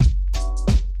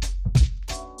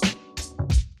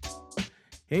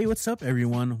Hey, what's up,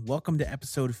 everyone? Welcome to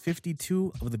episode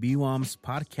 52 of the BWOMS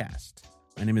podcast.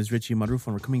 My name is Richie Castro,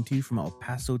 and we're coming to you from El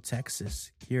Paso,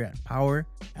 Texas, here at Power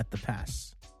at the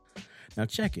Pass. Now,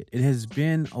 check it. It has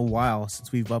been a while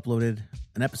since we've uploaded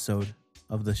an episode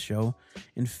of the show.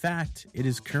 In fact, it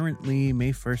is currently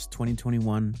May 1st,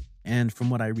 2021. And from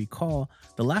what I recall,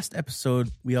 the last episode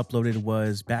we uploaded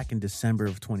was back in December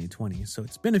of 2020. So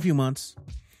it's been a few months.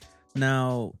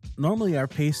 Now, normally our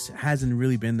pace hasn't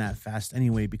really been that fast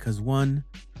anyway, because one,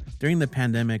 during the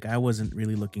pandemic, I wasn't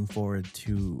really looking forward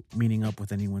to meeting up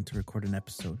with anyone to record an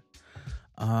episode.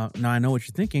 Now, I know what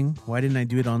you're thinking. Why didn't I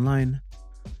do it online?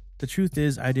 The truth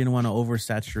is, I didn't want to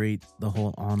oversaturate the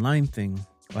whole online thing.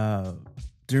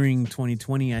 During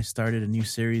 2020, I started a new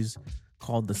series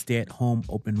called the Stay at Home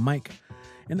Open Mic.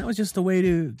 And that was just a way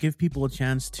to give people a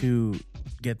chance to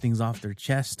get things off their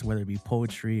chest, whether it be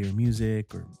poetry or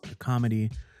music or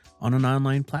comedy, on an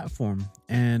online platform.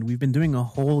 And we've been doing a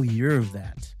whole year of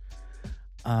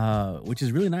that, which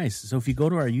is really nice. So if you go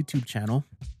to our YouTube channel,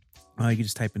 you can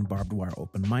just type in Barbed Wire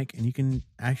Open Mic, and you can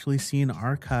actually see an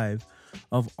archive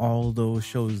of all those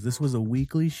shows. This was a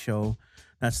weekly show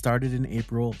that started in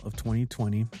April of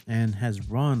 2020 and has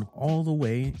run all the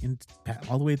way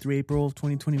through April of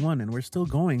 2021, and we're still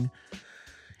going.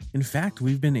 In fact,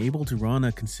 we've been able to run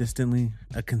a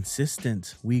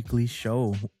consistent weekly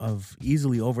show of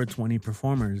easily over 20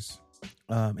 performers.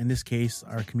 In this case,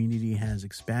 our community has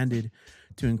expanded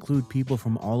to include people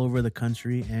from all over the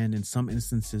country and in some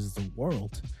instances the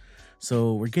world.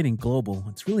 So we're getting global.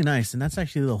 It's really nice, and that's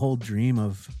actually the whole dream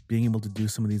of being able to do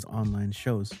some of these online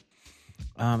shows.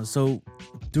 So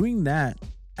doing that,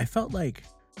 I felt like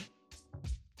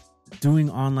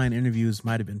doing online interviews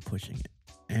might have been pushing it.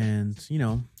 And,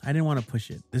 I didn't want to push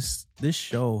it. This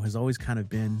show has always kind of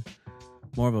been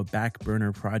more of a back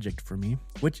burner project for me,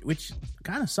 which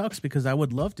kind of sucks because I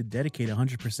would love to dedicate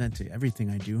 100% to everything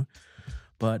I do.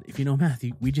 But if you know math,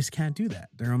 we just can't do that.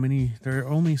 There are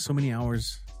only so many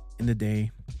hours in the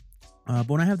day. But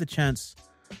when I have the chance,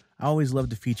 I always love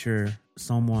to feature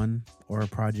someone or a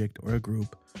project or a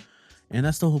group. And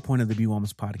that's the whole point of the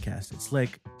BWOMS podcast. It's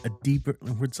like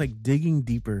digging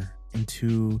deeper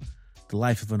into the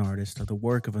life of an artist or the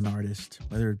work of an artist,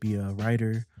 whether it be a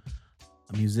writer,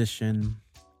 a musician,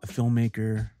 a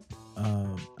filmmaker,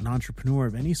 an entrepreneur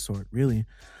of any sort, really.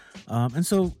 And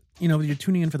so, if you're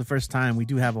tuning in for the first time, we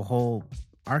do have a whole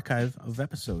archive of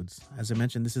episodes. As I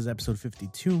mentioned, this is episode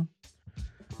 52. I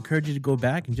encourage you to go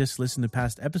back and just listen to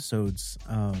past episodes.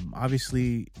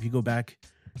 Obviously, if you go back,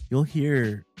 you'll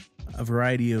hear a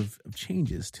variety of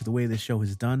changes to the way this show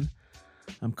is done.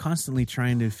 I'm constantly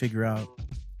trying to figure out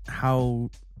how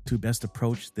to best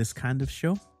approach this kind of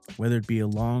show, whether it be a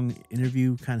long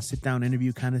interview, kind of sit down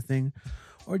interview kind of thing,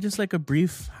 or just like a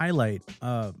brief highlight.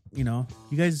 You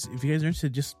guys, if you guys are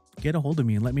interested, just get a hold of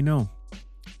me and let me know.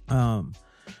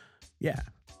 Yeah.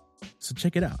 So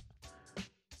check it out.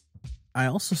 I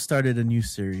also started a new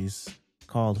series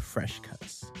called Fresh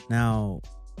Cuts. Now,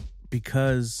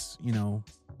 because,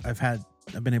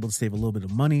 I've been able to save a little bit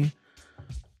of money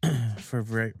for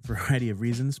a variety of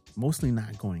reasons, mostly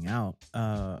not going out.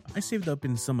 I saved up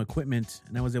in some equipment,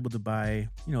 and I was able to buy,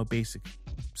 a basic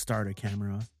starter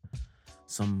camera,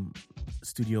 some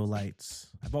studio lights.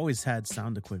 I've always had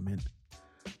sound equipment.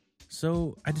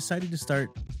 So I decided to start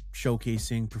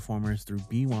showcasing performers through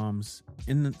BWOMS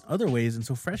in other ways. And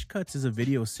so Fresh Cuts is a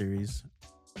video series.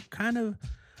 Kind of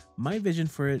my vision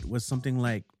for it was something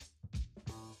like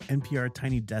NPR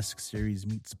Tiny Desk series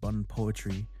meets Bun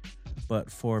Poetry,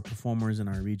 but for performers in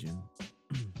our region.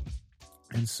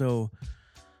 And so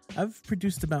I've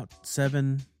produced about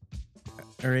 7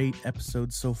 or 8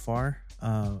 episodes so far.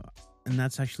 And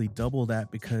that's actually double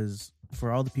that, because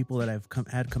for all the people that I've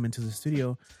come into the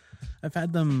studio, I've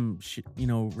had them,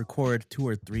 record 2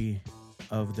 or 3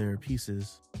 of their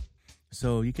pieces.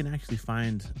 So you can actually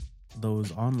find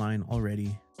those online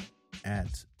already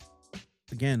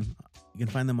you can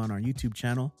find them on our YouTube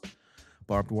channel,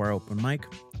 Barbed Wire Open Mic.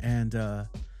 And,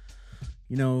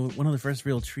 one of the first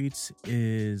real treats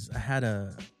is I had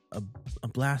a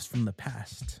blast from the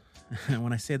past. And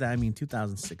when I say that, I mean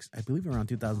 2006, I believe around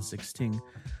 2016,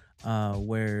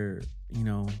 where,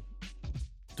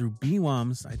 through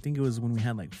BWOMS, I think it was when we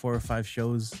had like 4 or 5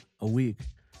 shows a week,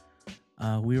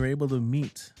 we were able to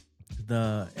meet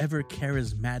the ever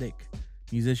charismatic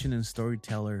musician and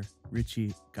storyteller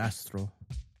Richie Castro.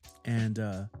 And,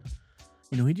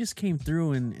 he just came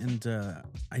through and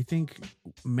I think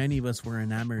many of us were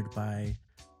enamored by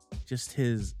just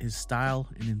his style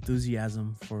and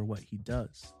enthusiasm for what he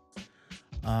does.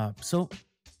 So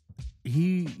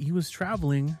he was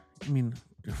traveling. I mean,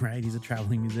 right? He's a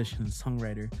traveling musician and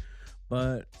songwriter,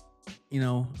 But,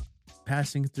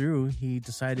 passing through, he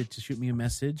decided to shoot me a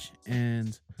message,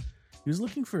 and he was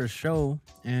looking for a show,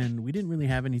 and we didn't really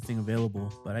have anything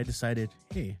available. But I decided,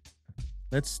 hey,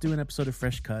 let's do an episode of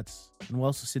Fresh Cuts, and we'll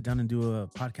also sit down and do a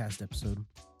podcast episode.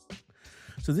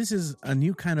 So this is a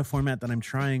new kind of format that I'm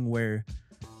trying, where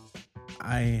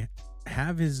he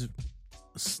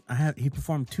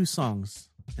performed 2 songs,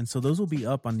 and so those will be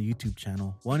up on the YouTube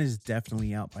channel. One is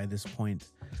definitely out by this point,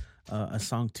 a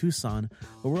song Tucson,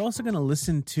 but we're also going to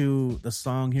listen to the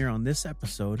song here on this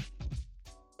episode,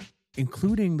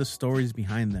 including the stories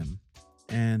behind them.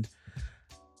 And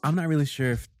I'm not really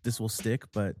sure if this will stick,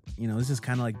 but this is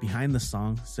kind of like behind the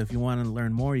song. So if you want to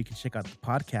learn more, you can check out the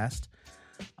podcast.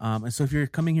 And so if you're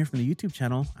coming here from the YouTube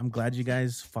channel, I'm glad you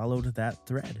guys followed that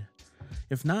thread.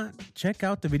 If not, check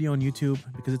out the video on YouTube,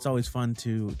 because it's always fun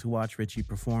to watch Richie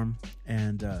perform,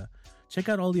 and check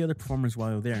out all the other performers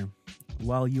while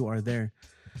you are there.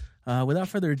 Without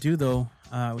further ado, though,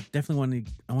 I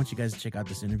want you guys to check out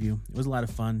this interview. It was a lot of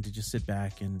fun to just sit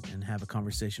back and have a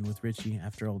conversation with Richie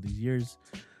after all these years.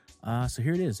 So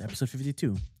here it is, episode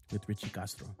 52 with Richie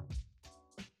Castro.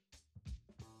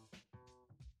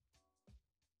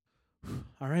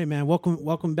 All right, man.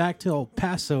 Welcome back to El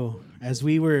Paso. As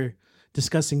we were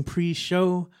discussing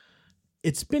pre-show,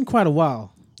 it's been quite a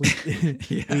while.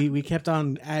 We kept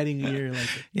on adding a year.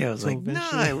 It was like,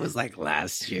 no, it was like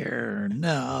last year.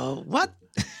 No, what?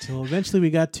 So eventually we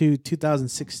got to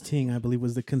 2016, I believe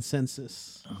was the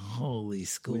consensus. Holy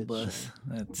school bus.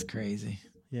 That's crazy.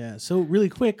 Yeah. So really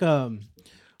quick, I'm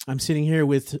sitting here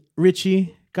with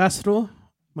Richie Castro,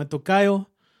 my tocayo.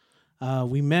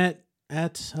 We met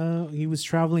he was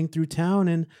traveling through town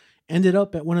and ended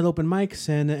up at one of the open mics,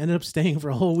 and ended up staying for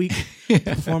a whole week to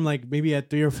perform maybe at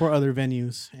 3 or 4 other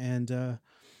venues. And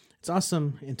it's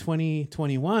awesome. In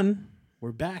 2021,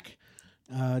 we're back.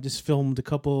 Just filmed a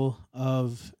couple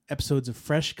of episodes of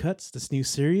Fresh Cuts, this new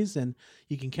series, and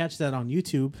you can catch that on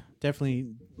YouTube.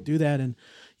 Definitely do that, and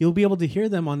you'll be able to hear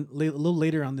them a little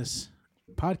later on this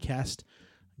podcast.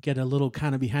 Get a little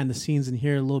kind of behind the scenes and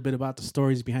hear a little bit about the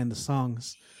stories behind the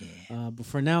songs. Yeah. But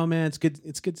for now, man, it's good.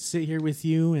 It's good to sit here with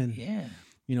you. And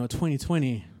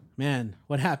 2020, man,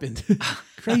 what happened?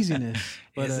 Craziness,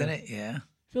 but, isn't it? Yeah,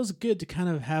 feels good to kind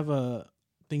of have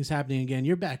things happening again.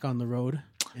 You're back on the road.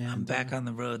 And, I'm back on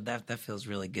the road. That feels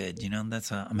really good.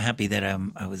 That's I'm happy that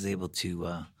I was able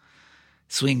to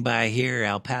swing by here,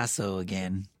 El Paso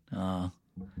again. To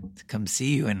come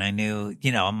see you. And I knew,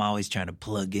 I'm always trying to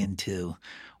plug into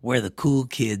where the cool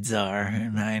kids are.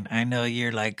 And I know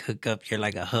you're like you're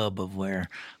like a hub of where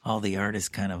all the artists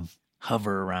kind of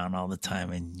hover around all the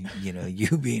time. And,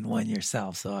 you being one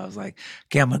yourself. So I was like,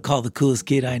 okay, I'm going to call the coolest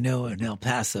kid I know in El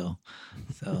Paso.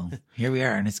 So here we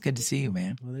are. And it's good to see you,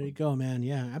 man. Well, there you go, man.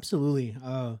 Yeah, absolutely.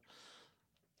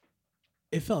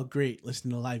 It felt great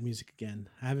listening to live music again.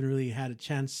 I haven't really had a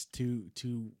chance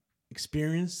to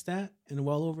experienced that in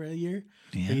well over a year.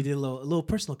 Yeah. So you did a little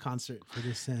personal concert for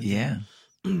this. And,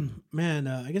 man,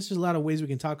 I guess there's a lot of ways we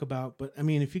can talk about, but I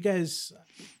mean, if you guys,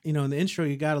 in the intro,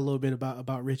 you got a little bit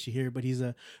about Richie here, but he's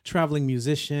a traveling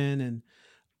musician, and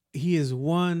he is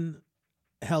one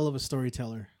hell of a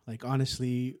storyteller. Like,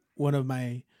 honestly, one of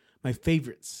my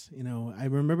favorites. I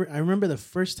remember the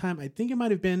first time, I think it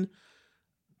might've been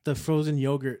the frozen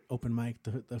yogurt open mic,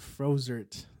 the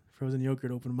frozen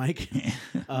yogurt open mic.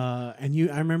 And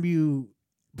I remember you,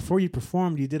 before you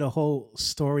performed, you did a whole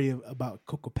story about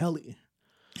Cocopelli.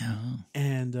 Oh.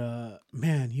 And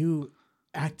man, you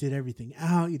acted everything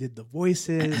out. You did the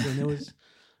voices, and it was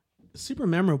super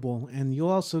memorable. And you'll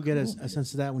also get a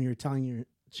sense of that when you're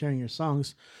sharing your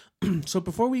songs. So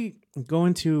before we go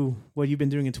into what you've been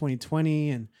doing in 2020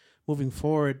 and moving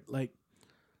forward,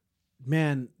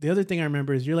 man, the other thing I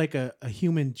remember is you're like a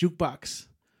human jukebox.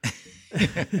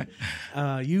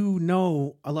 You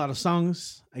know a lot of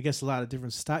songs, I guess a lot of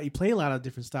different styles. You play a lot of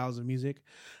different styles of music.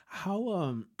 How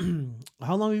long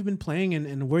have you been playing,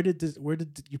 and where did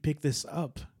you pick this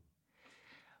up?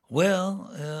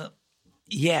 Well,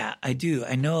 yeah, I do.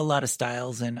 I know a lot of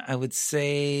styles, and I would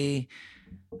say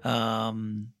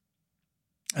that's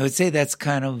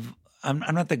kind of.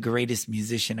 I'm not the greatest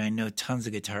musician. I know tons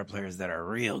of guitar players that are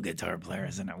real guitar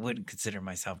players, and I wouldn't consider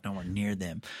myself nowhere near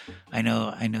them. I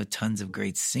know tons of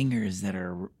great singers that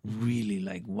are really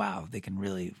like, wow, they can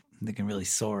really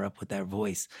soar up with that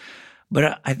voice.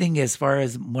 But I think as far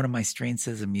as one of my strengths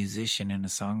as a musician and a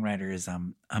songwriter is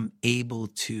I'm able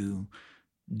to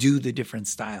do the different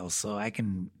styles. So I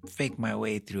can fake my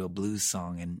way through a blues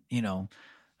song and,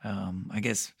 I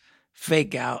guess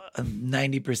fake out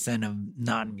 90% of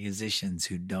non-musicians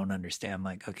who don't understand,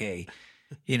 like, okay,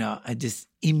 I just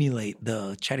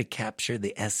try to capture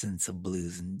the essence of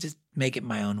blues and just make it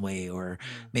my own way, or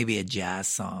maybe a jazz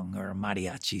song or a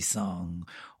mariachi song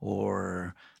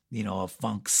or, a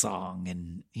funk song.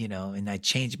 And I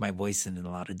changed my voice in a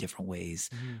lot of different ways.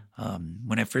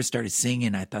 When I first started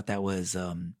singing, I thought that was,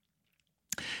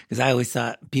 because I always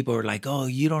thought people were like, "Oh,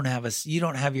 you don't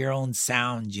have your own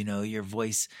sound, your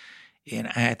voice," and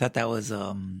I thought that was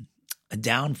a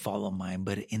downfall of mine.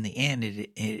 But in the end,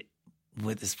 it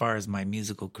with as far as my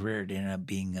musical career, it ended up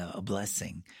being a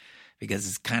blessing, because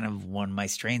it's kind of one of my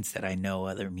strengths that I know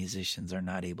other musicians are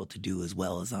not able to do as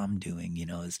well as I'm doing.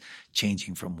 Is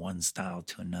changing from one style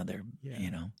to another.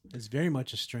 Yeah. It's very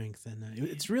much a strength, and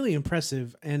it's really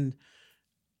impressive. And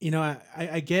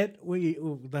I get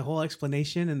the whole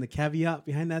explanation and the caveat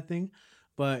behind that thing,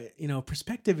 but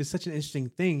perspective is such an interesting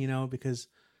thing, because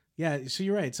so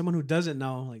you're right. Someone who doesn't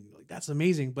know, like that's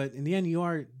amazing, but in the end, you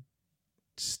are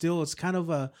still. It's kind of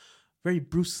a very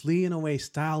Bruce Lee in a way,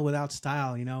 style without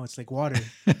style. It's like water,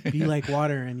 be like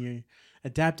water, and you're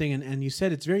adapting. And you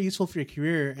said it's very useful for your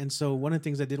career. And so one of the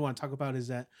things I did want to talk about is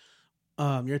that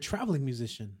you're a traveling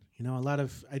musician.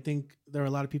 I think there are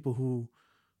a lot of people who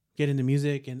get into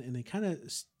music and they kind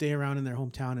of stay around in their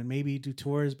hometown and maybe do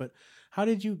tours. But how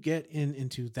did you get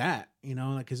into that?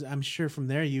 Because I'm sure from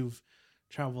there you've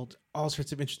traveled all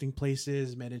sorts of interesting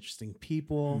places, met interesting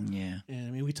people. Yeah. And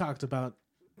I mean, we talked about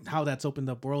how that's opened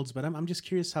up worlds, but I'm just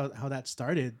curious how that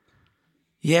started.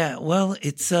 Yeah. Well,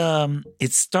 it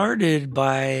started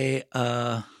by,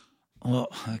 well,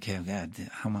 okay, God,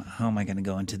 how am I going to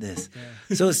go into this?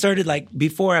 Yeah. So it started like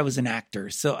before I was an actor.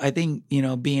 So I think,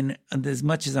 being as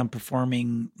much as I'm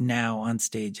performing now on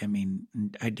stage, I mean,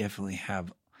 I definitely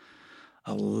have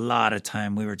a lot of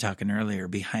time. We were talking earlier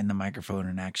behind the microphone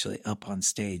and actually up on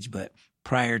stage. But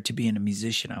prior to being a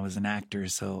musician, I was an actor.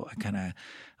 So I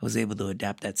was able to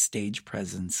adapt that stage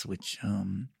presence, which,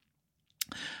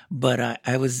 but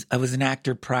I was an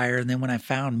actor prior. And then when I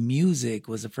found music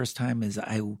was the first time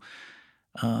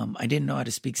I didn't know how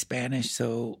to speak Spanish.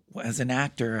 So as an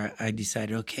actor, I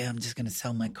decided, okay, I'm just going to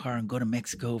sell my car and go to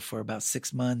Mexico for about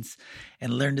 6 months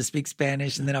and learn to speak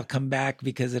Spanish. And then I'll come back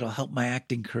because it'll help my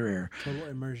acting career. Total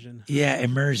immersion. Yeah,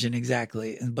 immersion,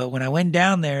 exactly. But when I went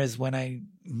down there is when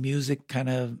music kind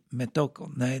of me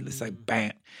tocó. It's like,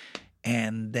 bam.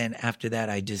 And then after that,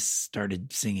 I just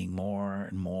started singing more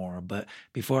and more. But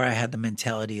before I had the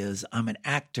mentality as I'm an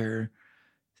actor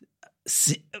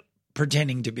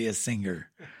pretending to be a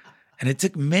singer. And it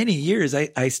took many years.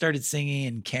 I started singing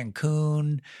in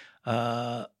Cancun.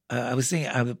 I was singing,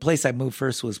 the place I moved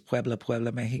first was Puebla,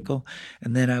 Mexico.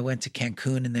 And then I went to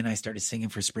Cancun, and then I started singing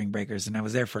for Spring Breakers. And I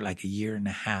was there for like a year and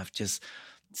a half, just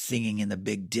singing in the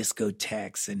big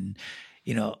discotheques and,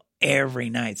 every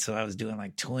night. So I was doing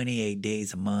like 28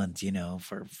 days a month,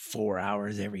 for 4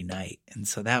 hours every night. And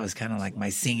so that was kind of like my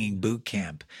singing boot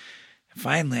camp. And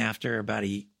finally, after about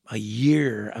a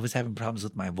year, I was having problems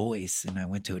with my voice, and I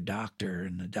went to a doctor,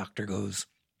 and the doctor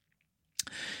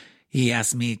he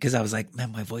asked me, because I was like,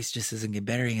 man, my voice just isn't getting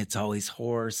better. It's always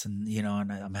hoarse, and,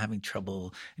 and I'm having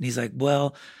trouble. And he's like,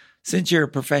 well, since you're a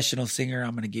professional singer,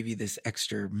 I'm going to give you this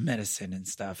extra medicine and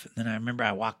stuff. And then I remember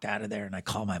I walked out of there and I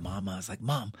called my mom. I was like,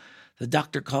 Mom, the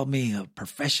doctor called me a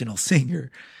professional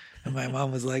singer. And my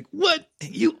mom was like, what?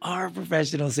 You are a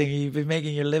professional singer. You've been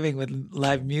making your living with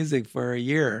live music for a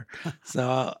year.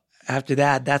 So after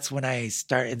that, that's when I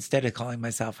instead of calling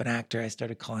myself an actor, I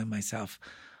started calling myself,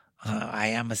 I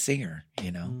am a singer,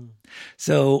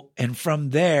 So, and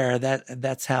from there,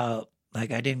 that's how,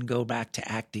 like, I didn't go back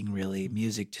to acting really.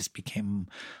 Music just became,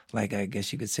 like, I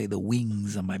guess you could say, the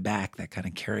wings on my back that kind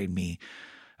of carried me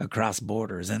across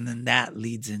borders. And then that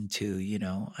leads into,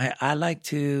 I like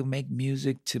to make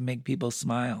music to make people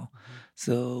smile. Mm-hmm.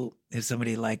 So if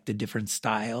somebody liked a different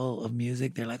style of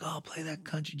music, they're like, oh, play that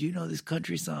country. Do you know this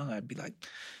country song? I'd be like,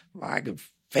 well, I could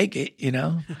fake it,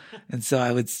 And so I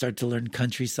would start to learn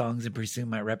country songs, and pretty soon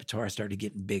my repertoire started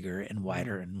getting bigger and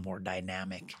wider and more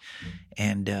dynamic.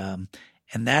 And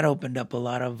that opened up a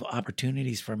lot of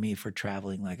opportunities for me for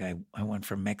traveling. Like I went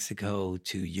from Mexico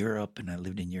to Europe, and I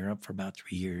lived in Europe for about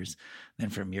 3 years. Then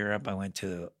from Europe, I went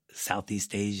to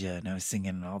Southeast Asia, and I was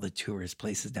singing in all the tourist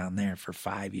places down there for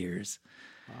 5 years.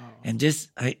 Wow. And just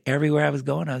everywhere I was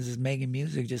going, I was just making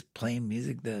music, just playing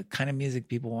music, the kind of music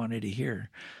people wanted to hear.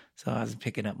 So I was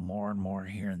picking up more and more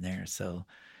here and there. So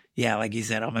yeah, like you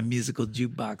said, I'm a musical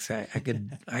jukebox.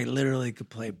 I literally could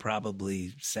play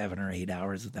probably 7 or 8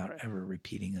 hours without ever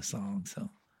repeating a song. So,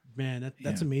 man,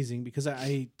 that's amazing, because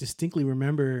I distinctly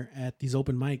remember at these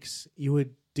open mics, you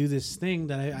would do this thing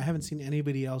that I haven't seen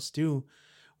anybody else do,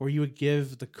 where you would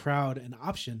give the crowd an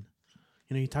option.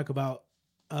 You talk about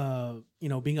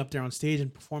being up there on stage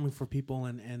and performing for people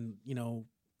and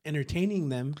entertaining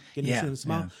them, getting to see them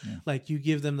smile. Yeah. Like you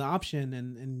give them the option,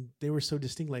 and they were so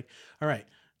distinct. Like, all right,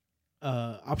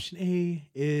 option A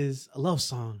is a love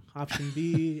song. Option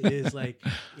B is like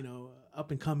up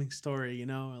and coming story.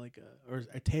 Like or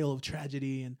a tale of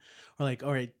tragedy, or like,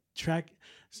 all right, track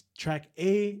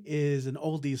A is an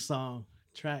oldies song.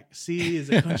 Track C is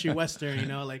a country western.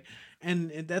 Like,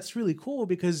 and that's really cool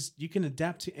because you can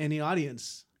adapt to any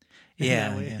audience.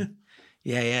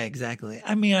 Yeah, exactly.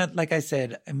 I mean, like I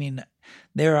said,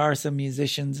 there are some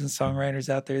musicians and songwriters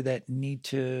out there that need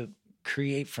to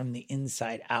create from the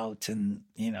inside out, and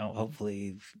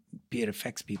hopefully it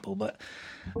affects people. But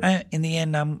in the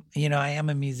end, I am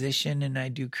a musician and I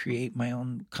do create my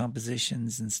own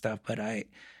compositions and stuff. But I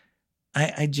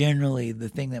generally, the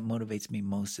thing that motivates me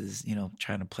most is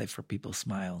trying to play for people's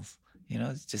smiles.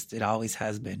 It always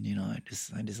has been.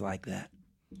 I just like that.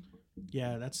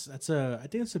 Yeah, I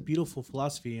think it's a beautiful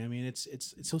philosophy. I mean, it's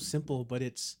so simple, but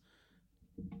it's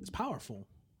powerful.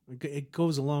 It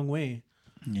goes a long way.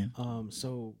 Yeah.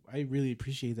 So I really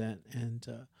appreciate that. And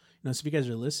so if you guys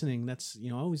are listening, that's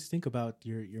always think about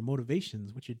your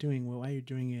motivations, what you're doing, why you're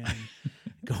doing it, and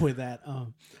go with that.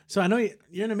 So I know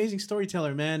you're an amazing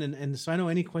storyteller, man, and so I know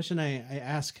any question I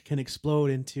ask can explode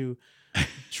into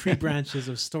tree branches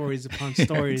of stories upon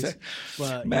stories.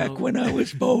 But back when I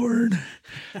was born,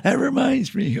 that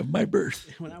reminds me of my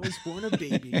birth. When I was born a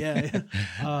baby, yeah.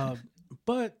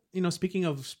 But speaking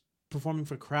of performing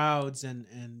for crowds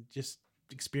and just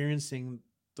experiencing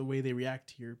the way they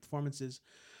react to your performances,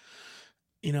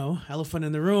 Elephant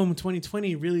in the Room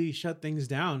 2020 really shut things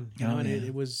down.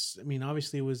 It was. I mean,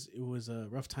 obviously, it was a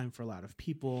rough time for a lot of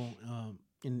people,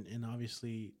 and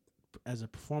obviously, as a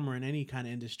performer in any kind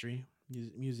of industry.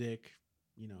 Music,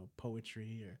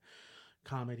 poetry or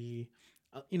comedy,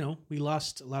 we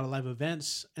lost a lot of live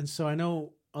events. And so I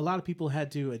know a lot of people had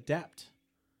to adapt.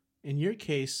 In your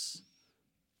case,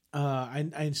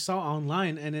 I saw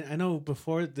online, and I know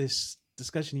before this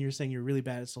discussion, you were saying you're really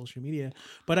bad at social media,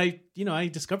 but I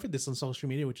discovered this on social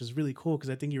media, which is really cool because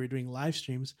I think you were doing live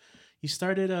streams. You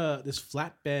started this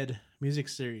flatbed music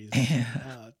series.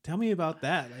 Tell me about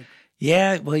that. Like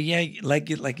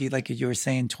you were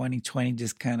saying, 2020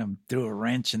 just kind of threw a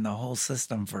wrench in the whole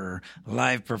system for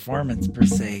live performance per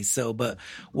se. So, but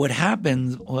what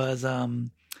happened was, I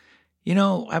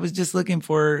was just looking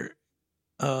for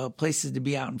places to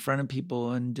be out in front of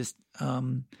people, and just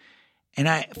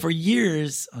for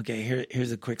years. Okay,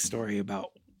 here's a quick story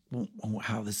about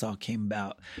how this all came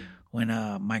about. When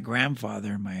my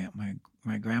grandfather,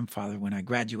 when I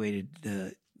graduated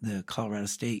the Colorado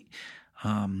State,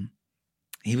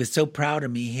 he was so proud of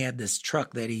me. He had this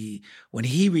truck that when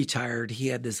he retired, he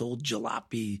had this old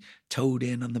jalopy towed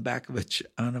in on the back of a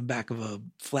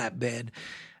flatbed,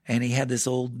 and he had this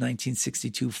old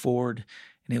 1962 Ford,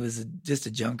 and it was just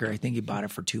a junker. I think he bought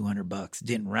it for $200.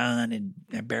 Didn't run, and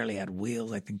it barely had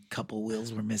wheels. I think a couple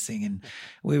wheels were missing, and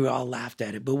we were all laughed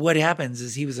at it. But what happens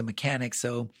is he was a mechanic,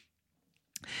 so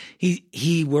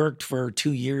he worked for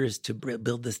 2 years to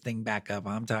build this thing back up.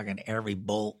 I'm talking every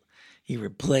bolt. He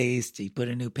replaced, he put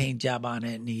a new paint job on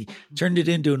it, and he turned it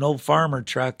into an old farmer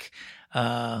truck.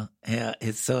 So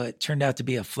it turned out to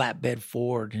be a flatbed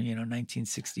Ford,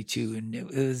 1962. And it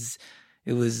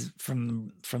was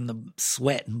from the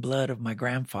sweat and blood of my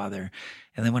grandfather.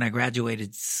 And then when I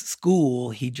graduated school,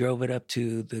 he drove it up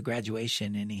to the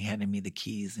graduation, and he handed me the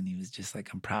keys, and he was just like,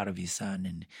 "I'm proud of you, son."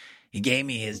 And he gave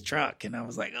me his truck, and I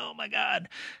was like, oh my God.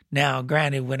 Now,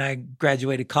 granted, when I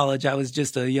graduated college, I was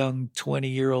just a young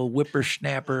 20-year-old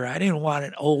whippersnapper. I didn't want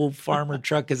an old farmer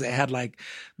truck because it had like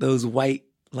those white,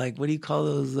 like, what do you call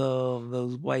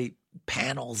those white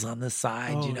panels on the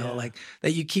side, like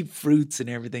that you keep fruits and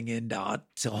everything in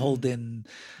to hold in,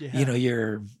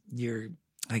 your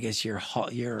I guess your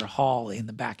haul in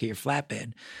the back of your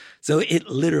flatbed. So it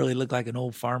literally looked like an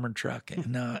old farmer truck,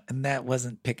 and that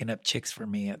wasn't picking up chicks for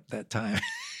me at that time.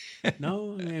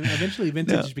 No, I mean, eventually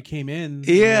vintage became in.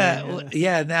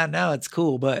 Yeah. Now it's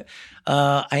cool, but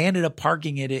I ended up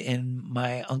parking it in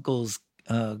my uncle's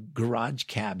garage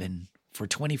cabin for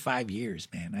 25 years,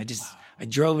 man. I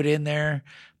drove it in there,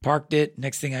 parked it.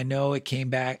 Next thing I know, it came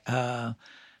back, and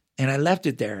I left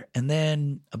it there. And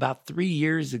then about 2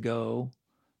 years ago,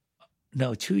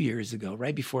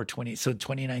 right before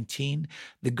 2019,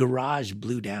 the garage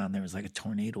blew down. There was like a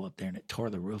tornado up there, and it tore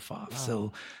the roof off. Wow.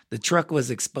 So the truck was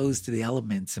exposed to the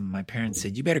elements, and my parents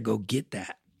said, "You better go get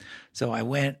that." So I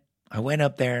went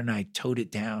up there and I towed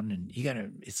it down, and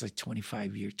it's like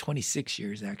 26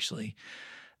 years actually,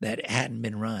 that it hadn't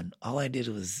been run. All I did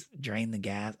was drain the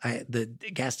gas. The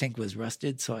gas tank was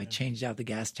rusted, so I changed out the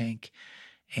gas tank,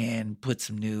 and put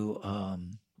some new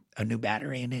a new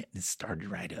battery in it, and it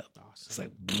started right up. Awesome. It's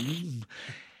like boom.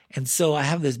 And so I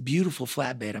have this beautiful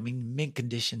flatbed. I mean, mint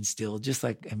condition still, just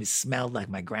like, I mean, it smelled like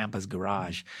my grandpa's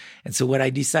garage. And so what I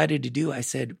decided to do, I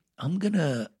said, I'm going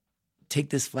to take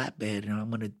this flatbed and I'm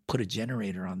going to put a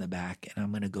generator on the back, and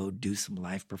I'm going to go do some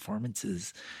live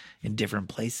performances in different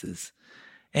places.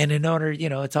 And in order,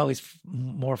 it's always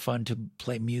more fun to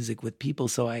play music with people.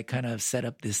 So I kind of set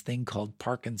up this thing called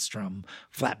Park and Strum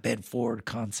Flatbed Forward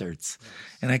Concerts. Nice.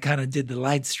 And I kind of did the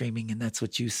live streaming, and that's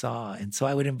what you saw. And so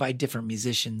I would invite different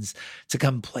musicians to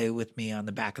come play with me on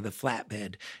the back of the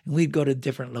flatbed. And we'd go to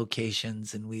different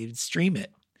locations and we'd stream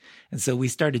it. And so we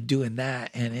started doing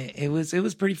that, and it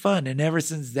was pretty fun. And ever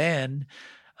since then,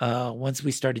 once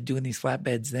we started doing these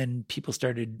flatbeds, then people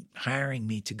started hiring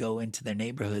me to go into their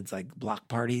neighborhoods, like block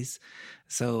parties.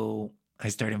 So I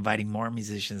started inviting more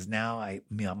musicians. Now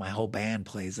my whole band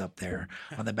plays up there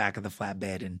on the back of the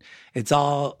flatbed, and it's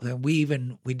all. We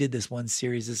did this one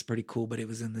series. This is pretty cool, but it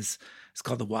was it's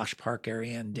called the Wash Park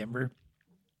area in Denver,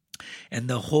 and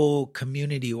the whole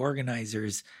community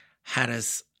organizers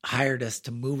hired us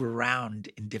to move around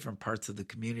in different parts of the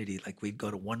community. Like we'd go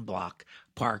to one block,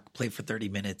 park, play for 30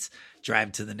 minutes,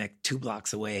 drive to the next 2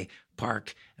 blocks away,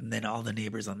 park, and then all the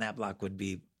neighbors on that block would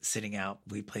be sitting out.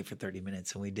 We'd play for 30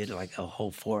 minutes, and we did like a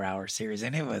whole 4-hour series,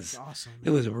 and it was awesome. Man. It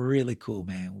was really cool,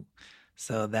 man.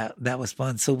 So that was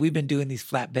fun. So we've been doing these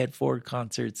flatbed forward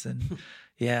concerts, and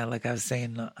yeah, like I was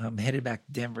saying, I'm headed back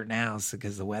to Denver now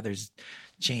because the weather's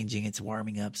changing. It's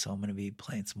warming up, so I'm going to be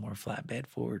playing some more flatbed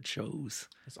forward shows.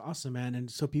 That's awesome, man. And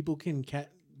so people can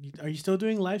are you still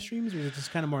doing live streams, or is it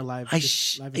just kind of more live?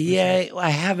 I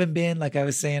haven't been. Like I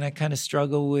was saying, I kind of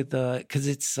struggle with because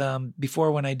it's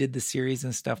before, when I did the series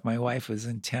and stuff, my wife was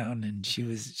in town, and she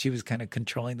was kind of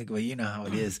controlling the, well, you know how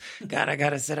it is. God, I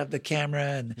got to set up the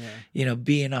camera, and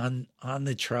being on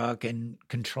the truck and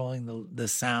controlling the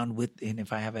sound and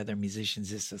if I have other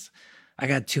musicians, it's just, I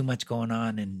got too much going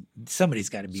on, and somebody's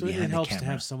got to be behind the camera. So it helps to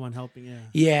have someone helping.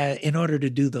 Yeah, in order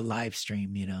to do the live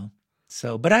stream,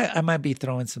 So, but I might be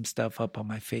throwing some stuff up on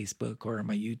my Facebook or on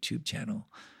my YouTube channel.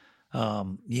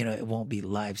 It won't be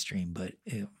live stream, but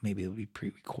maybe it'll be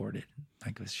pre-recorded.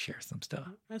 I could share some stuff.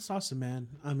 That's awesome, man.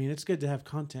 I mean, it's good to have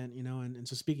content, and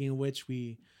so speaking of which,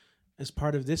 as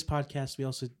part of this podcast, we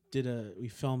also we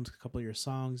filmed a couple of your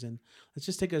songs, and let's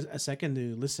just take a second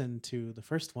to listen to the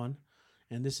first one.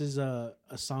 And this is a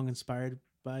song inspired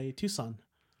by Tucson,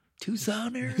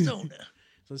 Arizona.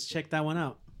 So let's check that one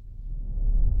out.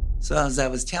 So as I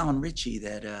was telling Richie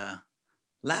that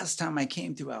last time I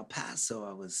came through El Paso,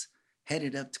 I was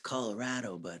headed up to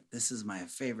Colorado, but this is my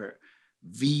favorite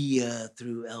via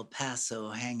through El Paso,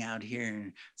 hang out here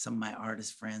and some of my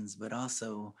artist friends, but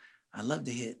also I love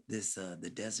to hit this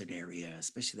the desert area,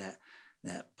 especially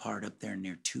that part up there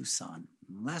near Tucson.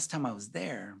 Last time I was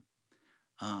there,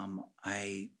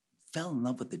 I fell in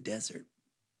love with the desert,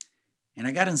 and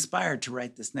I got inspired to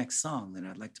write this next song that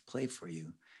I'd like to play for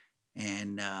you.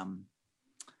 And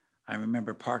I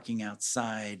remember parking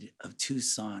outside of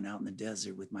Tucson out in the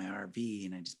desert with my RV,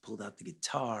 and I just pulled out the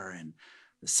guitar, and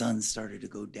the sun started to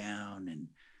go down, and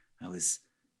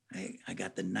I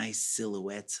got the nice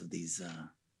silhouettes of these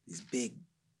big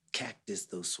cactus,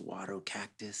 those saguaro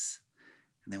cactus.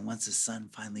 And then once the sun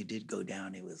finally did go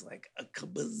down, it was like a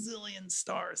bazillion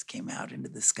stars came out into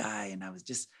the sky, and I was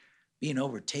just being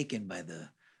overtaken by the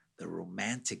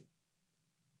romantic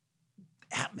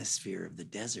atmosphere of the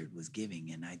desert was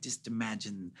giving. And I just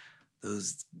imagined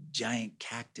those giant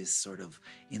cactus sort of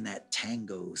in that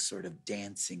tango, sort of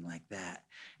dancing like that.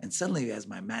 And suddenly, as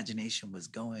my imagination was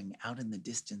going out in the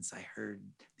distance, I heard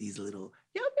these little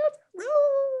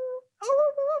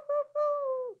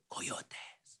coyotes.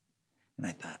 And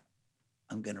I thought,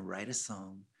 I'm going to write a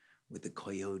song with the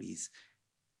coyotes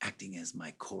acting as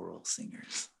my choral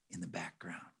singers in the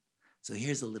background. So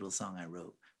here's a little song I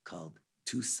wrote called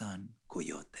Tucson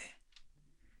Coyote.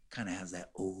 Kind of has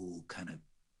that old kind of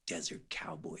desert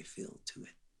cowboy feel to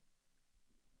it.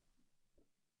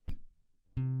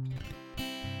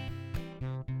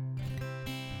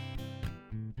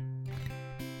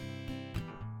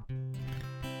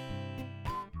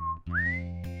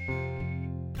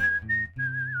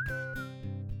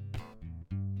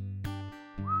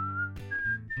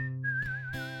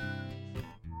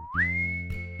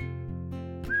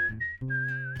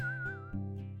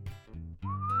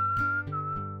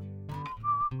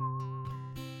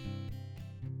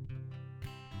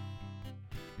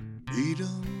 Mira,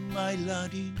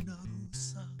 bailarina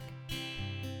rusa,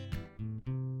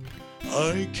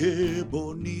 ay, qué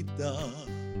bonita.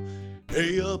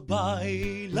 Ella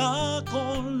baila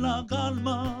con la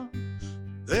calma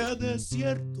de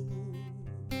desierto.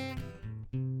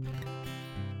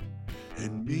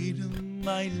 En mi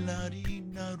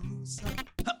bailarina rusa,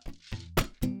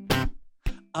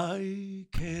 ay,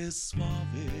 qué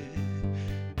suave.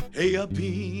 Ella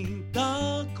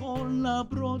pinta con la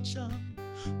brocha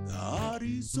de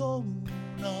Arizona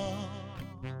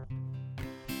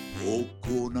o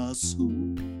con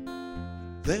azul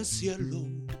de cielo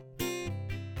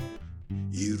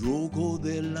y rojo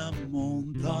de la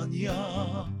montaña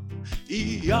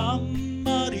y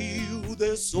amarillo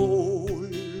de sol,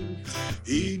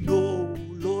 y no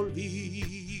lo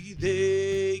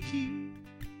olvide.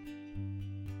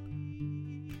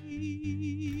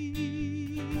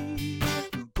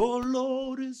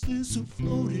 Colores de sus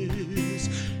flores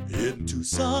en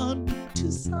Tucson,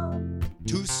 Tucson,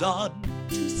 Tucson,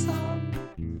 Tucson.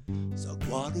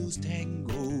 Saguaros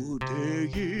tango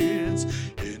days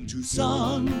in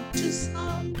Tucson,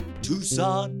 Tucson,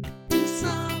 Tucson,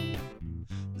 Tucson.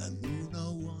 La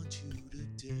luna wants you to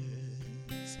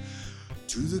dance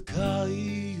to the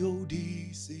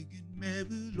coyotes singing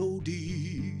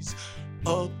melodies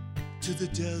up to the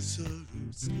desert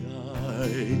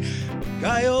sky.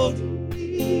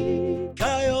 Coyote,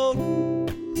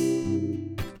 coyote,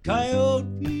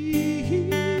 coyote,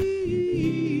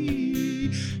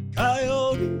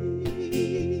 coyote,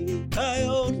 coyote,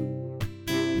 coyote.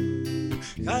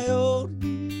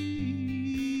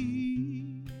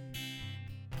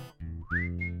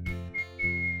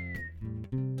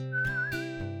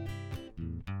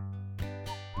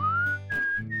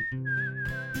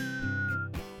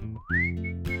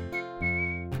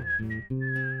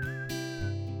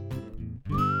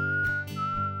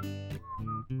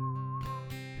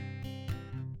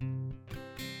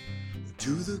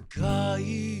 To the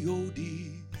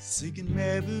coyotes singing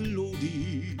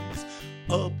melodies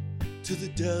up to the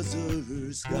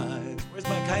desert skies. Where's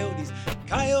my coyotes?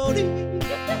 Coyote,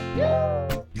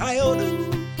 coyote,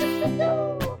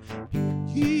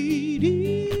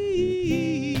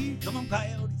 come on,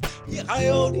 coyotes, yeah,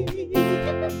 coyote,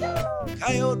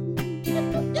 coyote.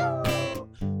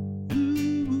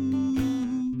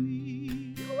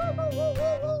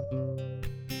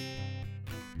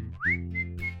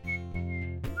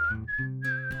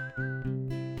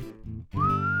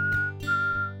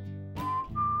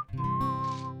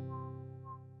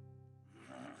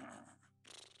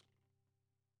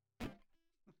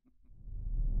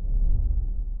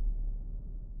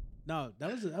 No,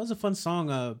 that was a fun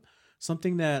song.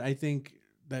 Something that I think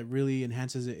that really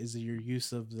enhances it is your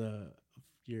use of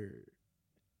your,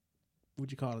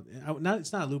 what'd you call it? Not,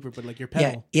 it's not a looper, but like your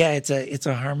pedal. Yeah, it's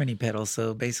a harmony pedal.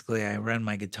 So basically, I run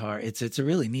my guitar. It's a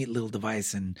really neat little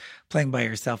device, and playing by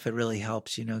yourself, it really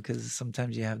helps, you know, because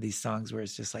sometimes you have these songs where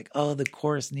it's just like, oh, the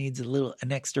chorus needs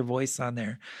an extra voice on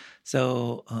there.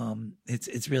 So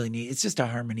it's really neat. It's just a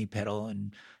harmony pedal,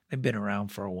 and they've been around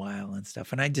for a while and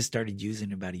stuff. And I just started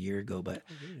using it about a year ago, but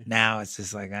now it's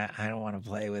just like I don't want to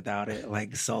play without it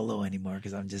like solo anymore,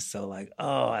 because I'm just so like,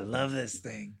 oh, I love this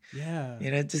thing. Yeah.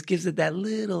 You know, it just gives it that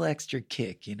little extra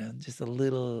kick, you know, just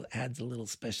adds a little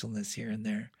specialness here and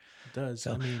there. It does.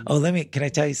 So, I mean, can I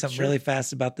tell you something sure. really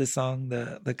fast about this song,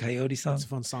 the Coyote song? It's a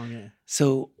fun song, yeah.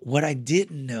 So what I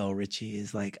didn't know, Richie,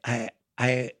 is like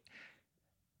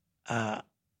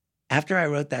after I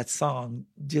wrote that song,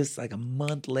 just like a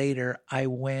month later, I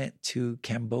went to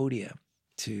Cambodia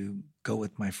to go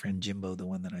with my friend Jimbo, the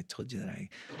one that I told you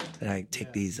that I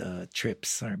take these trips.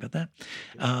 Sorry about that.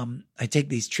 I take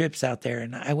these trips out there,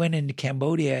 and I went into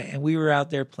Cambodia, and we were out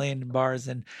there playing in bars,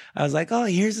 and I was like, oh,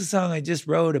 here's a song I just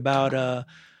wrote about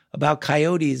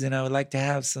coyotes, and I would like to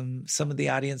have some of the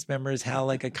audience members howl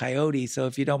like a coyote. So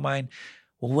if you don't mind.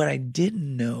 Well, what I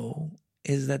didn't know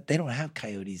is that they don't have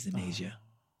coyotes in Asia.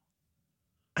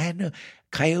 I had no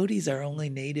coyotes are only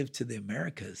native to the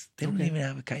Americas. They don't even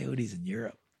have coyotes in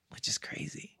Europe, which is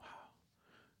crazy. Wow.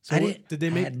 So I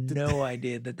had no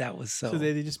idea that was so. So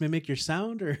they just mimic your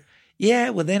sound, or?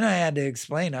 Yeah, well, then I had to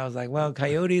explain. I was like, well,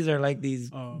 coyotes are like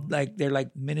these, like they're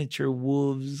like miniature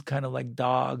wolves, kind of like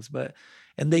dogs,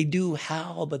 and they do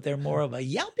howl, but they're more of a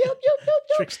yelp, yelp, yelp, yelp,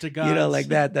 yelp. Trickster gods. You know, like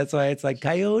that. That's why it's like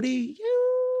coyote, yelp,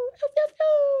 yelp, yelp.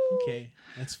 Okay,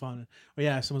 that's fun. Well,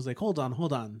 yeah, if someone's like, hold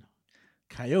on.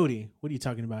 Coyote, what are you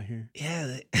talking about here?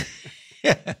 Yeah,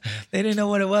 they didn't know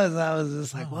what it was. I was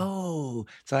just like, whoa.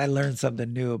 So I learned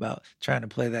something new about trying to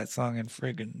play that song in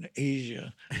friggin'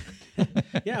 Asia.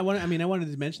 Yeah, I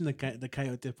wanted to mention the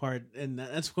coyote part, and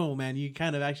that's cool, man. You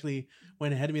kind of actually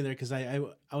went ahead of me there, because I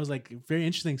was like, very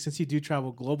interesting, since you do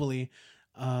travel globally.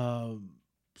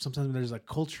 Sometimes there's a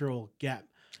cultural gap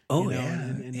Oh, you know, yeah,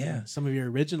 and yeah. some of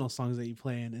your original songs that you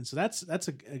play in. And so that's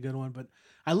a good one. But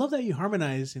I love that you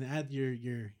harmonize and add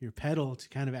your pedal to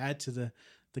kind of add to the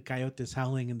coyotes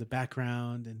howling in the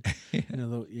background, and you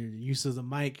know your use of the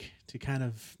mic to kind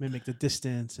of mimic the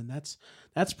distance, and that's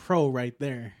pro right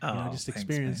there. You know, Oh, just thanks,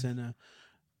 experience man.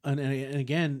 and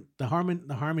again the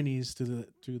harmonies through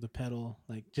the pedal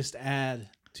like just add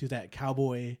to that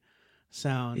cowboy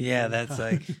sound. Yeah, that's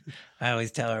like, I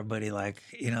always tell everybody, like,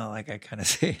 like I kind of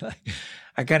say, like,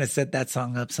 I kind of set that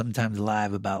song up sometimes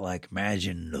live about, like,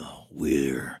 imagine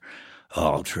we're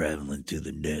all traveling through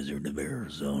the desert of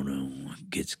Arizona. It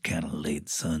gets kind of late,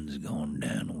 sun's going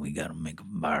down, and we got to make a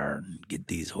fire and get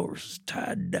these horses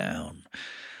tied down.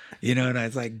 And I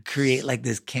was like, create like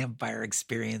this campfire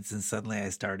experience, and suddenly I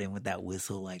start in with that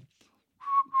whistle, like,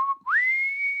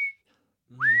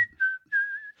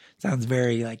 sounds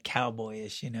very like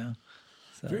cowboyish,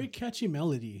 So very catchy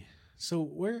melody.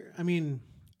 So I'm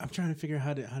trying to figure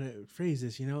out how to phrase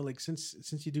this, like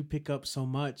since you do pick up so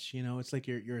much, it's like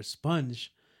you're a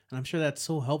sponge, and I'm sure that's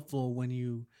so helpful when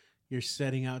you're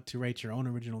setting out to write your own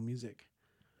original music.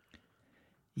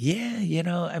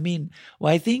 yeah, well,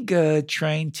 I think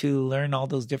trying to learn all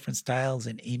those different styles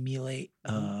and emulate,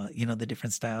 the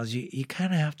different styles, you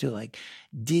kind of have to like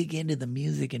dig into the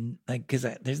music, and like, because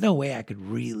there's no way I could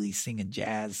really sing a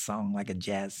jazz song like a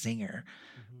jazz singer.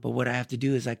 But what I have to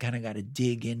do is I kind of got to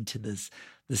dig into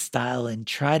the style and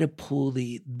try to pull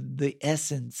the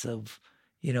essence of,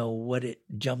 what it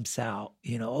jumps out,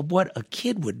 of what a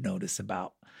kid would notice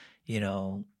about,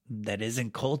 that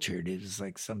isn't cultured. It's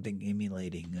like something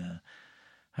emulating.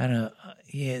 I don't know.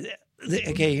 Yeah.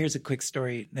 Okay, here's a quick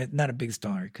story. Not a big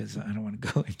story because I don't want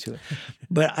to go into it.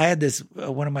 But I had this, I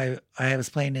was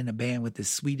playing in a band with this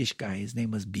Swedish guy. His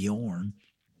name was Bjorn.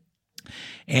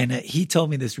 And he told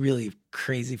me this really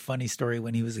crazy, funny story.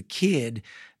 When he was a kid,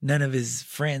 none of his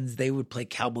friends, they would play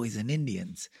cowboys and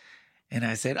Indians. And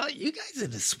I said, "Oh, you guys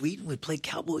in Sweden would play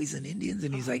cowboys and Indians?"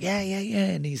 And he's like, "Yeah, yeah, yeah."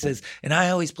 And he says, "And I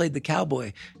always played the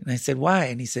cowboy." And I said, "Why?"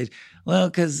 And he said, "Well,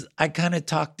 because I kind of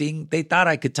they thought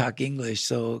I could talk English.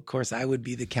 So, of course, I would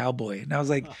be the cowboy." And I was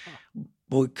like,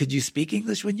 "Well, could you speak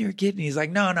English when you were a kid?" And he's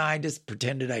like, No, I just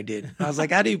pretended I did. And I was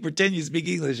like, "How do you pretend you speak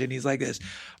English?" And he's like this.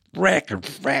 Frack,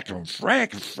 frack, frack,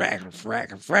 frack,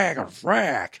 frack, frack,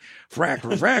 frack, frack,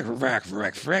 frack, frack,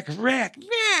 frack, frack, frack,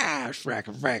 yeah, frack,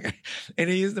 frack. And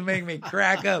he used to make me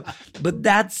crack up. But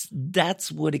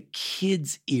that's what a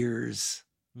kid's ears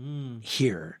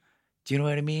hear. Do you know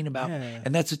what I mean?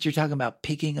 And that's what you're talking about,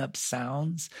 picking up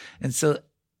sounds. And so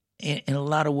in a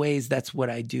lot of ways, that's what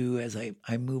I do as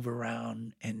I move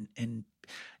around and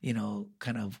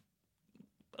kind of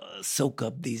soak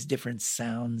up these different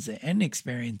sounds and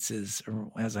experiences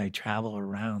as I travel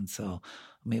around. So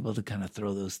I'm able to kind of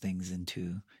throw those things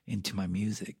into my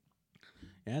music.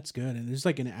 Yeah, that's good. And there's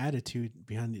like an attitude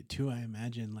behind it too, I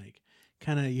imagine. Like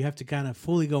you have to kind of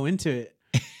fully go into it.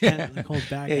 Can't like hold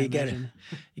back. Yeah,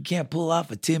 you can't pull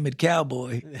off a timid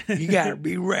cowboy. You gotta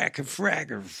be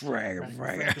fragger,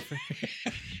 fragger.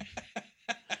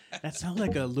 That sounds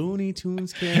like a Looney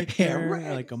Tunes character, or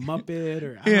like a Muppet,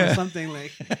 or I don't know, something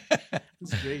like.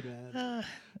 It's great, man.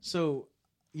 So,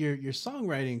 your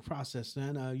songwriting process,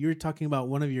 man. You were talking about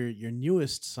one of your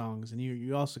newest songs, and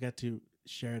you also got to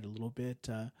share it a little bit.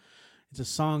 It's a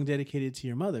song dedicated to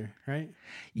your mother, right?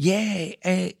 Yeah,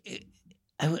 I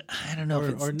don't know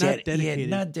if it's or not dedicated. Yeah,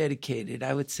 not dedicated.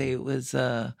 I would say it was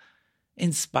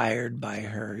inspired by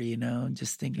her.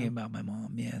 Just thinking about my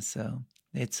mom. Yeah, so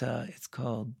it's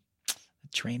called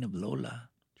Train of Lola.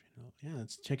 Yeah,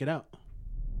 let's check it out.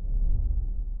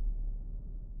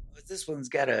 This one's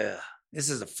this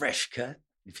is a fresh cut,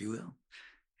 if you will.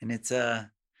 And it's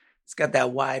got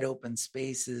that wide open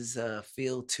spaces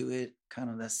feel to it, kind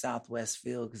of the Southwest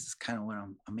feel, because it's kind of what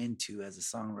I'm into as a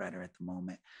songwriter at the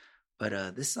moment.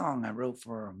 But this song I wrote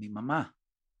for mi mama.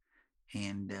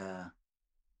 And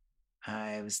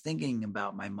I was thinking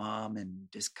about my mom and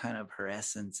just kind of her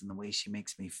essence and the way she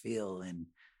makes me feel. And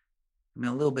a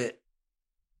little bit,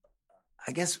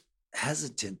 I guess,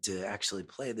 hesitant to actually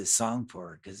play this song for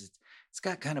her because it's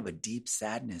got kind of a deep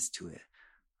sadness to it.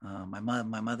 My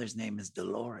mother's name is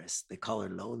Dolores. They call her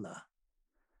Lola.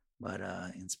 But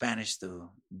in Spanish, the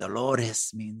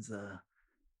Dolores means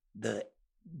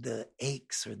the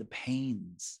aches or the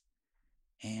pains.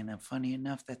 And funny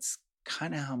enough, that's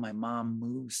kind of how my mom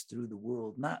moves through the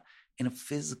world, not in a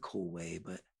physical way,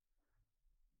 but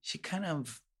she kind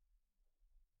of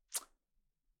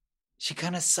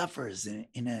suffers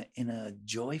in a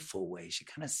joyful way. She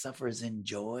kind of suffers in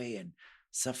joy and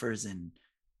suffers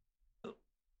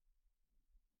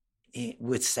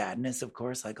with sadness, of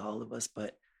course, like all of us.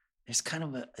 But there's kind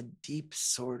of a deep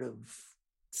sort of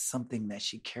something that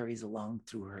she carries along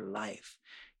through her life,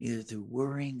 either through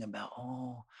worrying about,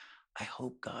 oh, I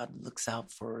hope God looks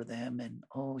out for them. And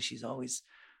oh, she's always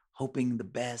hoping the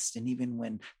best. And even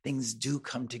when things do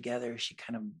come together, she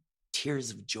kind of tears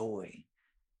of joy.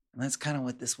 And that's kind of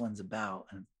what this one's about.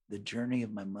 And the journey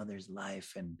of my mother's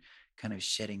life and kind of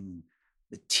shedding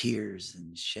the tears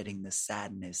and shedding the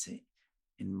sadness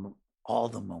in all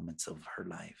the moments of her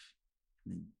life.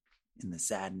 In the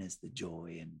sadness, the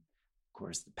joy, and of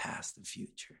course, the past, the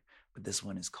future. But this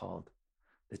one is called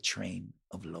The Train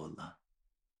of Lola.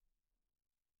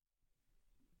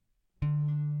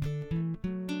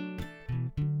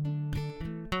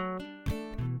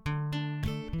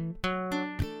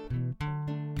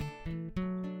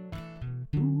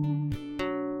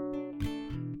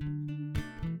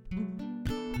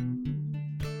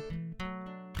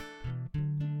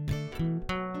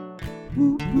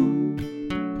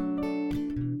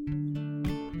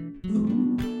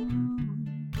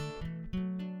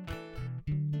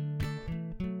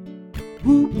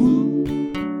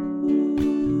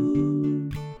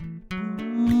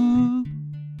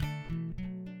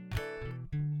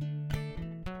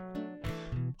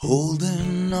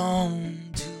 Holding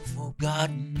on to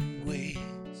forgotten ways,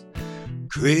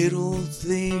 cradle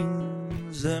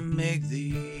things that make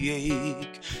the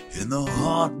ache, and the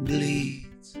heart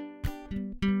bleeds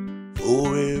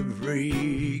for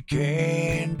every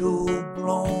candle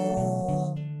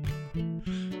blown,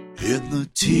 and the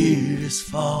tears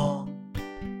fall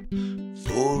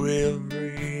for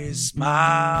every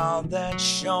smile that's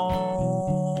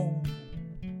shown.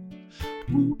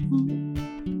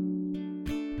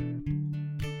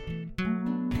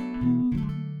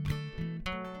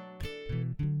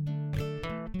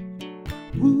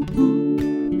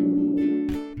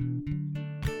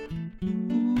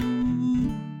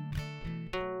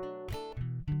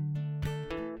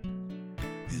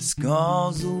 The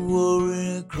scars of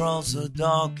worry across a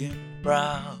darkened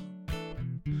brow,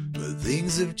 but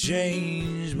things have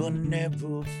changed but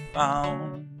never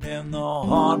found, and the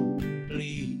heart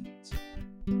bleeds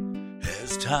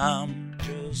as time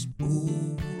just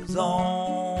moves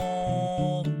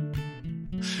on,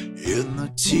 and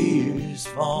the tears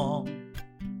fall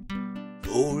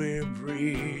for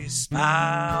every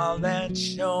smile that's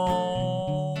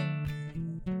shown.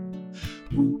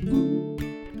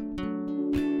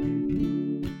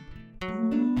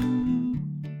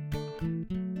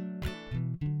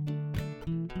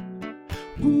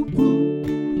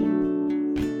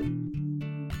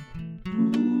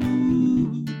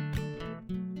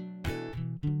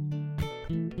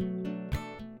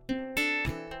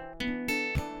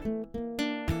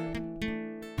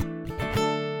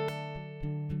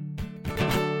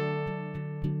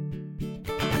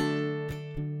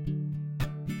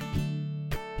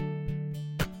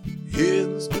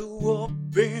 Heads go up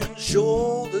and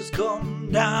shoulders come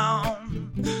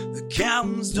down. The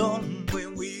counting's done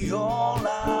when we all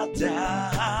lie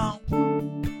down.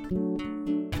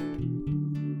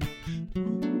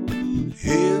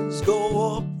 Heads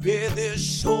go up and their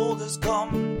shoulders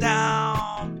come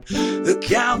down. The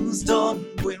counting's done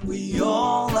when we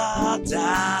all lie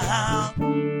down.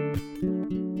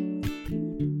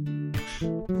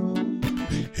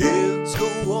 Heads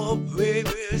go up,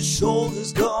 baby,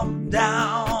 shoulders come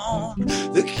down.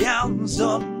 The counting's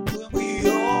done when we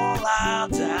all lie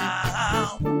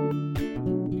down.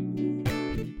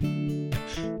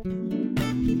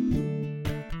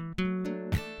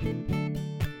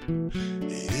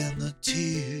 And the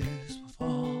tears will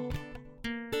fall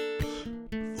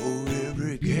for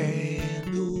every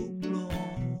candle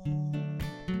blown,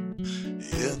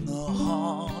 and the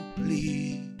heart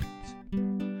bleeds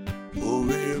for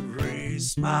every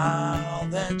smile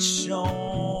that's shown.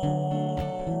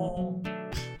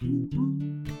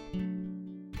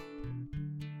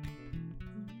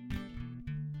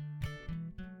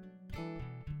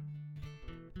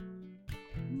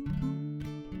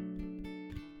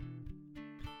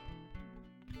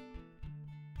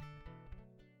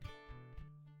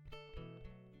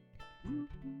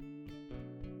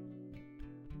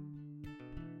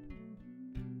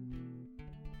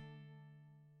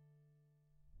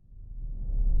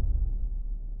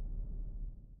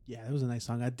 Yeah, that was a nice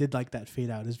song. I did like that fade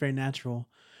out. It's very natural.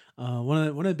 One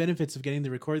of the benefits of getting to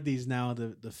record these now,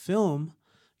 the film,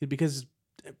 because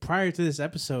prior to this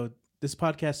episode, this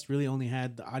podcast really only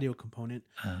had the audio component,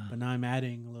 but now I'm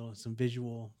adding some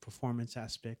visual performance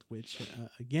aspect. Which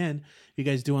again, if you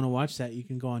guys do want to watch that, you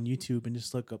can go on YouTube and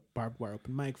just look up Barbed Wire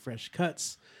Open Mic, Fresh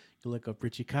Cuts. You look up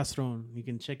Richie Castro, and you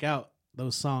can check out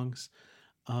those songs.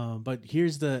 But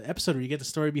here's the episode where you get the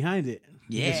story behind it.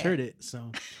 You just Yeah. heard it,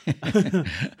 so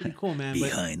pretty cool, man. But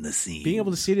Behind the scenes. being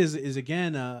able to see it is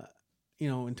again,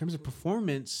 in terms of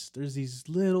performance, there's these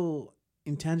little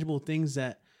intangible things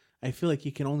that I feel like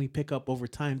you can only pick up over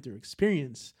time through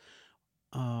experience.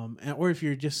 Or if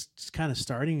you're just kind of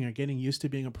starting or getting used to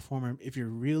being a performer, if you're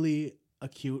really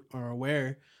acute or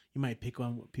aware, you might pick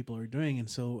on what people are doing. And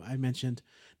so I mentioned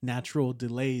natural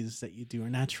delays that you do, or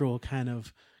natural kind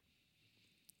of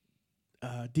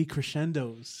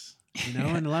decrescendos,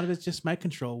 and a lot of it's just mic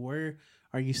control. Where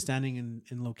are you standing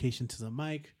in location to the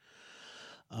mic?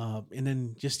 And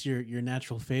then just your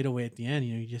natural fadeaway at the end,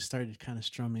 you just started kind of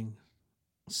strumming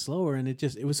slower, and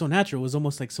it was so natural. It was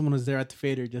almost like someone was there at the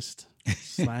fader just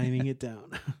sliding it down.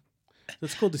 So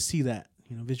it's cool to see that,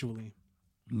 visually.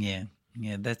 Yeah.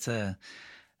 That's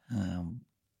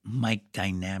mic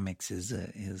dynamics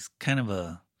is kind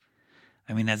of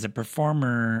as a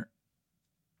performer,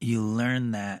 you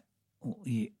learn that.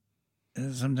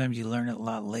 Sometimes you learn it a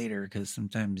lot later, because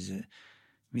sometimes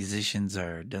musicians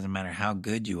doesn't matter how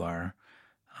good you are.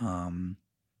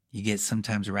 You get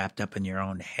sometimes wrapped up in your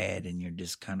own head, and you're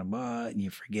just kind of, and you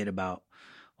forget about,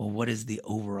 well, what does the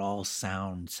overall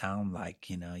sound like?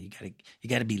 You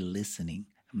gotta be listening.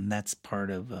 And that's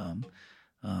part of,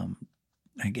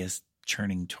 I guess,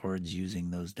 churning towards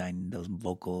using those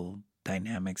vocal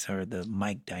dynamics, or the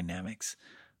mic dynamics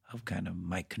of kind of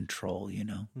mic control,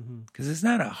 because it's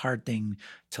not a hard thing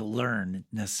to learn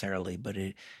necessarily, but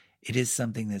it is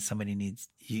something that somebody needs.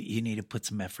 You need to put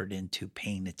some effort into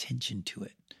paying attention to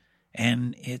it.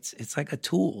 And it's like a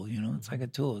tool, it's like a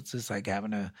tool. It's just like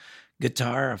having a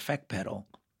guitar effect pedal.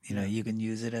 You can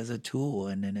use it as a tool,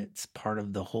 and then it's part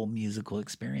of the whole musical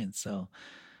experience. So,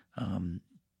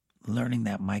 learning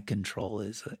that mic control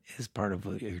is part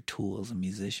of your tool as a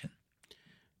musician.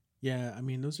 Yeah,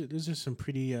 those are some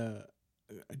pretty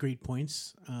great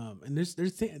points. And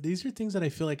these are things that I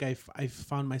feel like I've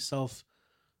found myself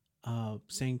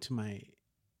saying to my,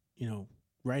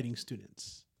 writing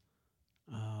students.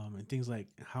 And things like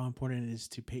how important it is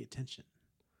to pay attention,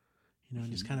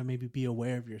 and just kind of maybe be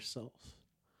aware of yourself.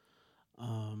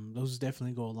 Those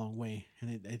definitely go a long way.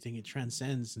 And I think it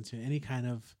transcends into any kind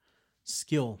of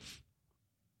skill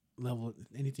level,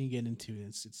 anything you get into.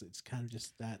 It's kind of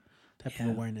just that type of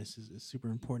awareness is super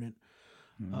important.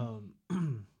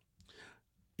 Mm-hmm.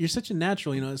 You're such a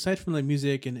natural, aside from the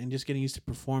music and just getting used to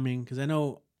performing, because I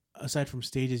know aside from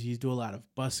stages, you do a lot of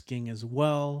busking as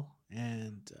well.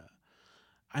 And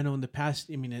I know in the past,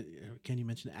 can you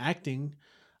mention acting?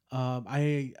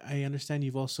 I understand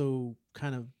you've also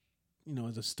kind of,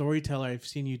 as a storyteller, I've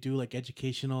seen you do like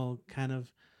educational kind of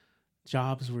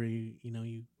jobs where you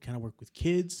kind of work with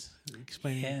kids,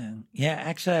 explaining. Yeah.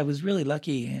 Actually, I was really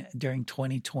lucky during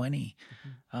 2020.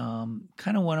 Mm-hmm.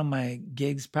 Kind of one of my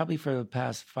gigs, probably for the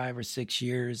past 5 or 6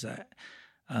 years.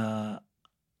 I'm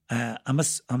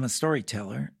a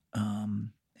storyteller.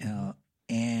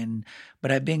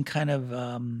 But I've been kind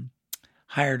of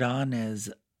hired on as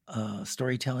a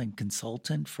storytelling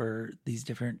consultant for these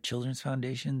different children's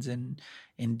foundations in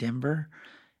Denver.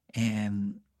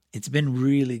 And it's been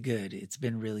really good. It's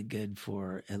been really good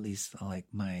for at least like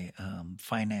my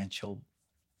financial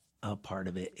part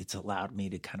of it. It's allowed me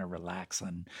to kind of relax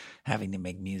on having to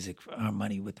make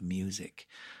money with music.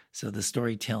 So the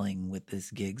storytelling with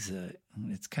this gigs,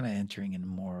 it's kind of entering in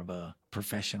more of a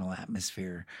professional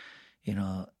atmosphere,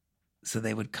 So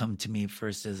they would come to me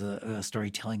first as a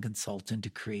storytelling consultant to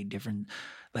create different,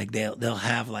 like they'll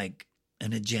have like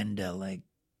an agenda. Like,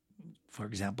 for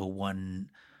example, one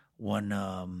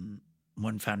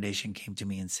foundation came to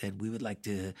me and said, we would like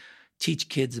to teach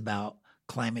kids about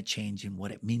climate change and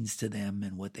what it means to them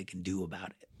and what they can do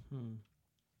about it.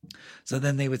 So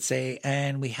then they would say,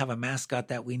 and we have a mascot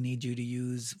that we need you to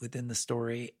use within the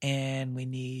story, and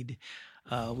we'd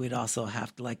also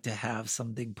like to have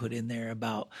something put in there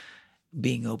about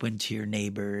being open to your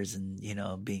neighbors and,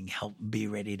 be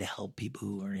ready to help people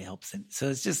who are helps. And so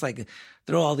it's just like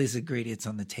throw all these ingredients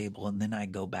on the table, and then I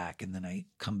go back and then I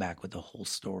come back with the whole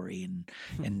story.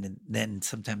 And then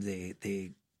sometimes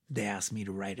they ask me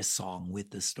to write a song with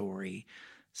the story.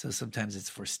 So sometimes it's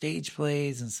for stage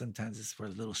plays and sometimes it's for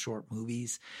little short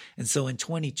movies. And so in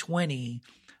 2020,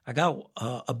 I got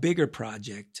a bigger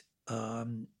project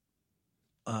that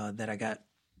I got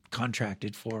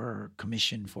contracted for or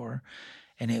commissioned for,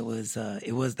 and it was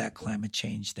that climate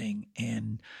change thing.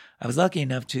 And I was lucky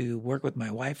enough to work with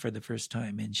my wife for the first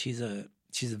time, and she's a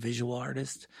visual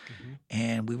artist. Mm-hmm.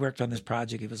 And we worked on this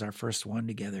project. It was our first one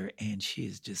together, and she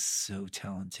is just so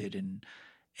talented,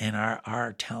 and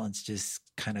our talents just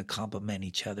kind of complement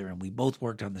each other. And we both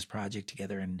worked on this project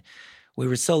together, and we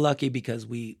were so lucky because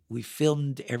we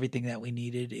filmed everything that we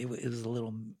needed. It was a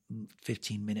little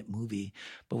 15-minute movie,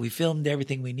 but we filmed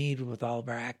everything we needed with all of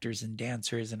our actors and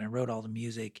dancers, and I wrote all the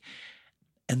music.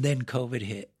 And then COVID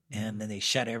hit, and then they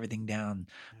shut everything down.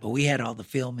 But we had all the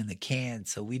film in the can,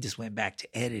 so we just went back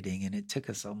to editing, and it took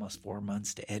us almost 4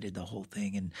 months to edit the whole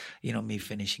thing. And, me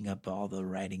finishing up all the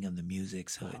writing of the music.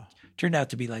 So it turned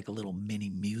out to be like a little mini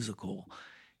musical.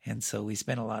 And so we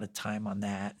spent a lot of time on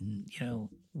that. And,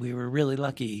 we were really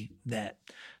lucky that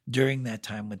during that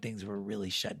time when things were really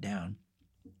shut down,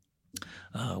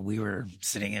 we were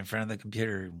sitting in front of the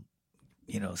computer,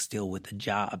 still with the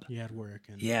job. You had work.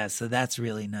 Yeah, so that's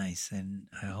really nice. And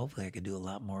hopefully I could do a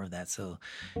lot more of that. So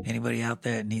anybody out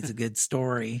there that needs a good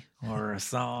story or a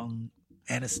song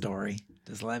and a story,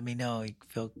 just let me know.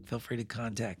 Feel free to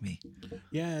contact me.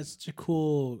 Yeah, it's such a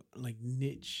cool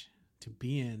niche to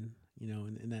be in.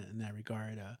 In that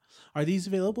regard, are these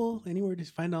available anywhere to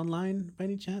find online by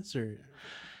any chance, or?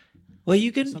 Well,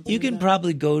 you can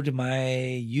probably go to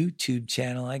my YouTube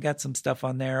channel. I got some stuff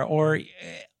on there, or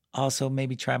also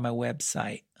maybe try my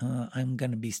website. I'm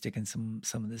gonna be sticking some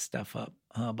of this stuff up.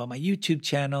 But my YouTube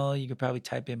channel, you could probably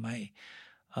type in my.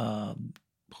 I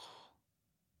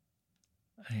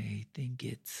think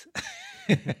it's.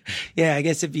 Yeah, I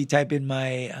guess if you type in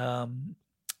my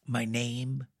my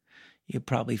name, you'll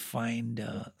probably find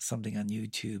something on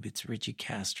YouTube. It's Richie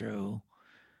Castro,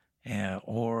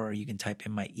 or you can type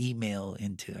in my email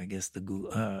into, I guess, the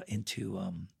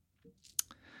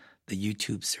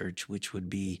YouTube search, which would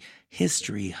be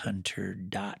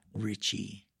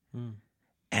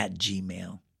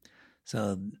historyhunter.richie@gmail.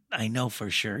 So I know for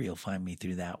sure you'll find me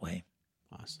through that way.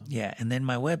 Awesome. Yeah, and then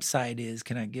my website is.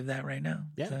 Can I give that right now?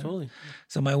 Yeah, totally.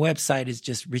 So my website is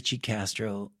just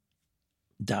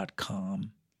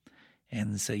richiecastro.com.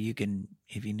 And so you can,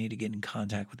 if you need to get in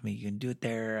contact with me, you can do it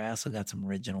there. I also got some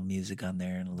original music on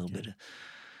there and a little bit of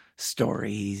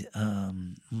stories, a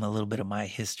little bit of my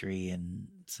history and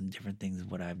some different things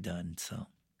of what I've done. So,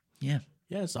 yeah.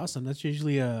 Yeah, it's awesome. That's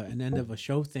usually an end of a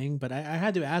show thing. But I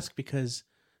had to ask because,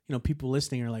 people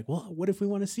listening are like, well, what if we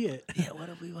want to see it? Yeah, what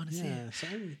if we want to see it? So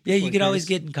you can always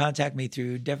get in contact me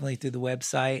definitely through the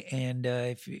website. And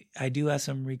I do have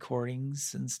some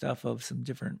recordings and stuff of some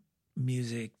different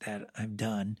music that I've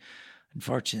done.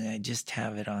 Unfortunately, I just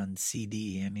have it on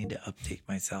CD. I need to update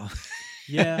myself.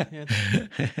 Yeah.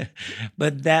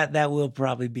 But that will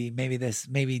probably be maybe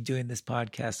doing this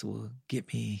podcast will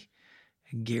get me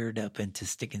geared up into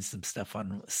sticking some stuff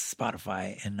on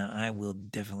Spotify, and I will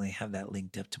definitely have that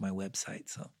linked up to my website.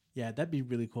 So yeah, that'd be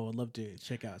really cool. I'd love to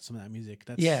check out some of that music.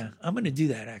 I'm going to do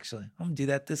that actually. I'm going to do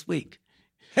that this week.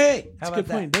 Hey, that's a good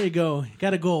point. There you go.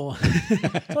 Got a goal.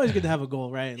 It's always good to have a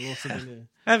goal, right? A little something to...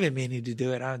 I've been meaning to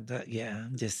do it. I'm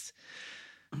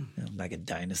like a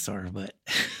dinosaur, but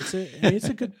it's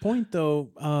a good point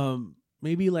though.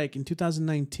 Maybe like in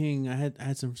 2019, I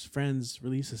had some friends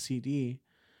release a CD,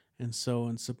 and so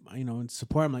in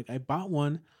support, I'm like, I bought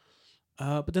one.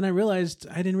 But then I realized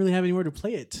I didn't really have anywhere to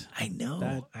play it. I know.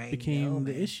 That became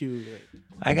the issue.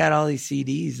 I got all these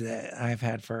CDs that I've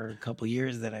had for a couple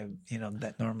years that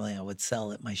that normally I would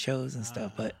sell at my shows and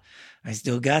stuff. But I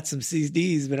still got some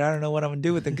CDs, but I don't know what I'm going to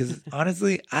do with them because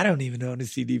honestly, I don't even own a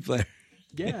CD player.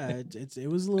 Yeah, it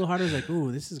was a little harder. I was like,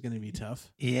 ooh, this is going to be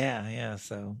tough. Yeah.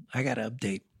 So I got to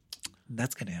update.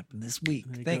 That's going to happen this week.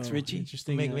 Thanks, go. Richie.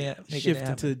 Interesting. Make shift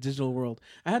into the digital world.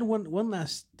 I had one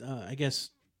last, I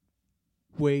guess,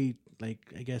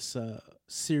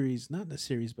 series, not a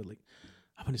series, but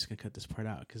I'm just gonna cut this part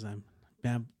out because I'm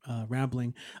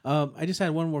rambling. I just had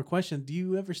one more question. Do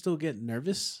you ever still get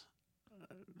nervous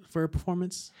for a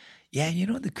performance? Yeah,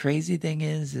 the crazy thing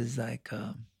is like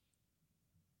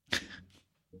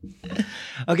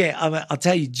okay, I'll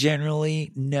tell you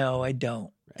generally, no, I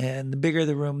don't. Right. And the bigger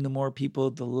the room, the more people,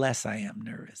 the less I am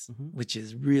nervous, which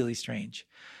is really strange.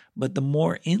 But the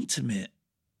more intimate,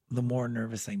 the more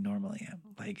nervous I normally am.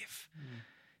 Like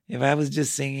if I was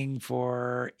just singing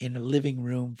in a living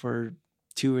room for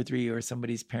 2 or 3 or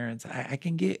somebody's parents, I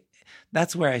can get,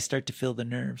 that's where I start to feel the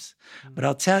nerves. But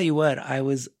I'll tell you what, I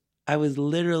was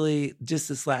literally just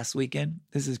this last weekend.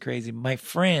 This is crazy. My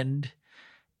friend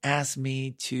asked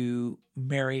me to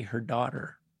marry her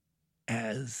daughter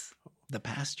as the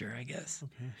pastor, I guess.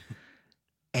 Okay.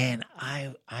 And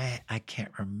I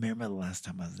can't remember the last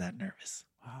time I was that nervous.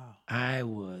 Wow. I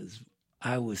was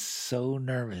so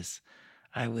nervous.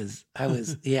 I was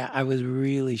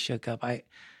really shook up.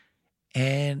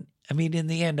 In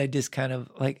the end, I just kind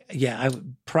of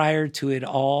prior to it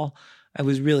all, I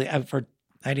was really, I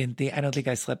don't think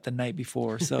I slept the night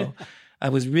before. So I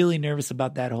was really nervous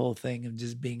about that whole thing of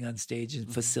just being on stage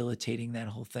and facilitating that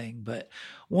whole thing. But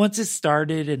once it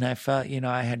started and I felt,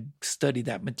 I had studied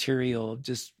that material of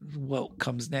just what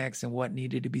comes next and what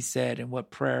needed to be said and what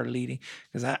prayer leading,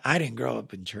 because I didn't grow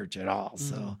up in church at all.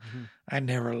 So I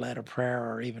never led a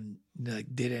prayer or even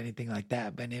did anything like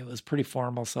that, but it was pretty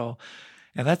formal. So,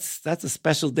 and that's a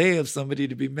special day of somebody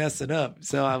to be messing up.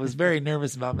 So I was very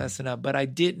nervous about messing up, but I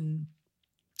didn't.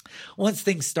 Once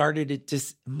things started,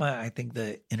 I think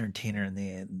the entertainer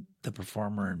and the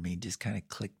performer and me just kind of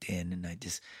clicked in, and I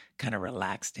just kind of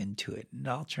relaxed into it, and it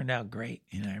all turned out great.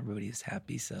 Everybody was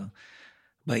happy. So,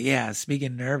 but yeah,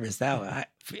 speaking nervous, I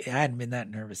hadn't been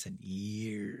that nervous in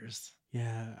years.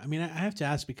 Yeah. I mean, I have to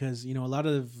ask because, a lot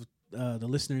of the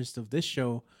listeners of this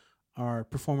show are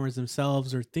performers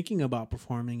themselves or thinking about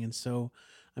performing. And so,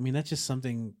 I mean, that's just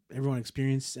something everyone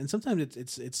experiences. And sometimes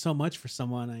it's so much for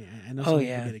someone. I know some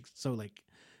people get so like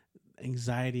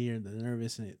anxiety or they're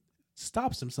nervous and it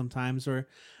stops them sometimes, or,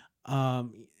 or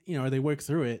they work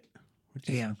through it, which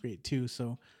is great too.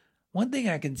 So one thing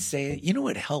I can say,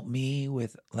 what helped me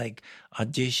with like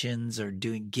auditions or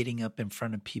getting up in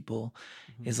front of people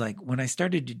is like when I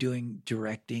started doing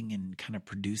directing and kind of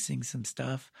producing some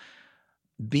stuff,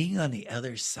 being on the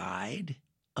other side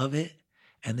of it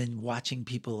and then watching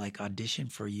people like audition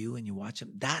for you and you watch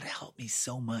them, that helped me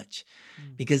so much.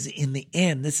 Because in the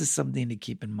end, this is something to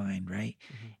keep in mind, right?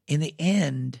 In the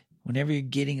end, whenever you're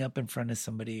getting up in front of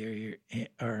somebody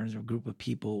or a group of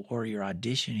people or you're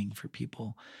auditioning for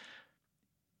people,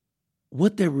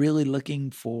 what they're really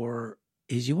looking for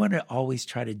is you want to always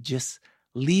try to just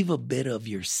leave a bit of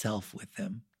yourself with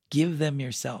them. Give them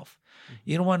yourself.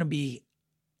 You don't want to be,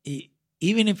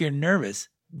 even if you're nervous,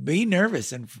 be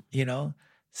nervous and,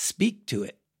 speak to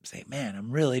it. Say, man, I'm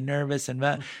really nervous.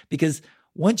 Because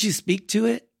once you speak to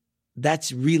it,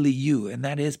 that's really you. And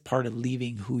that is part of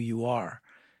leaving who you are.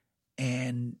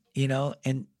 And,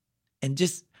 and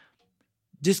just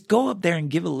go up there and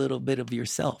give a little bit of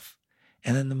yourself.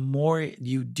 And then the more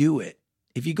you do it,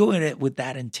 if you go in it with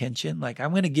that intention, like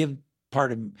I'm going to give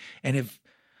part of, and if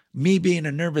me being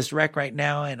a nervous wreck right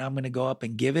now, and I'm going to go up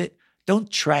and give it, don't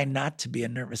try not to be a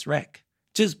nervous wreck.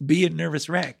 Just be a nervous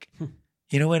wreck.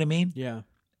 You know what I mean? Yeah.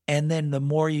 And then the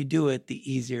more you do it,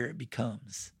 the easier it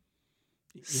becomes.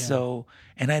 Yeah. So,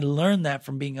 and I learned that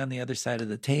from being on the other side of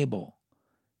the table.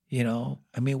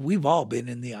 I mean, we've all been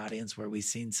in the audience where we've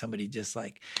seen somebody just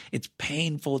like, it's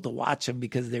painful to watch them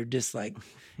because they're just like,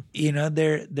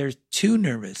 they're too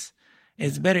nervous.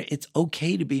 It's better. It's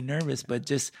okay to be nervous, but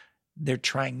just they're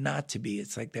trying not to be.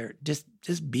 It's like they're just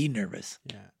be nervous.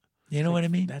 Yeah. You know what I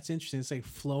mean? That's interesting. It's like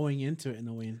flowing into it in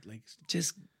a way, like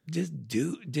just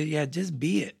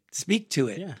be it. Speak to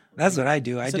it. Yeah. That's what I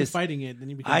do. Instead of fighting it, then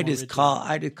you become I just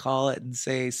call it and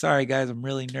say, sorry guys, I'm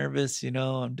really nervous.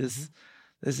 I'm just,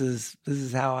 this is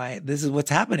what's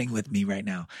happening with me right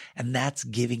now. And that's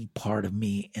giving part of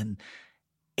me, and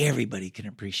everybody can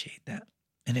appreciate that.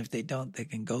 And if they don't, they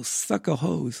can go suck a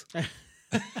hose.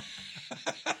 I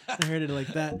heard it like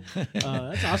that.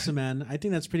 That's awesome, man. I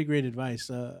think that's pretty great advice.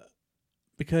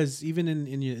 Because even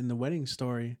in the wedding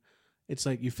story, it's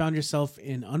like you found yourself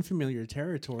in unfamiliar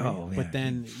territory, but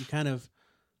then you kind of,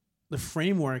 the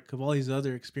framework of all these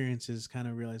other experiences kind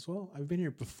of realize, well, I've been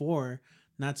here before,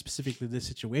 not specifically this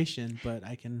situation, but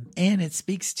I can. And it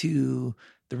speaks to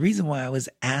the reason why I was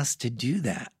asked to do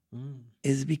that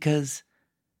is because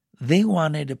they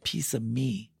wanted a piece of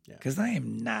me. Because I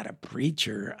am not a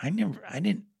preacher. I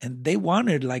didn't, and they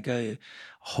wanted like a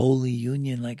holy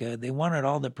union, they wanted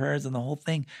all the prayers and the whole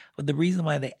thing. But the reason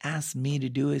why they asked me to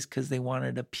do it is because they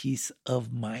wanted a piece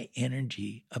of my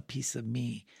energy, a piece of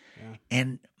me. Yeah.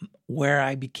 And where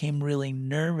I became really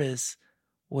nervous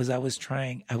was I was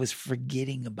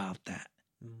forgetting about that.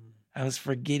 I was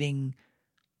forgetting,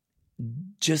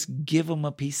 just give them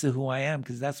a piece of who I am,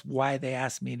 because that's why they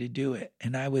asked me to do it.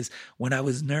 And when I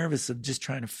was nervous of just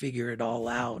trying to figure it all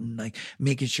out and like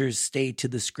making sure to stay to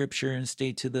the scripture and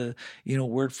stay to the,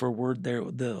 word for word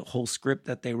the whole script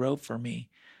that they wrote for me,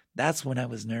 that's when I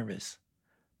was nervous.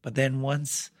 But then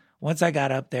once I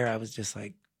got up there, I was just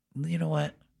like, you know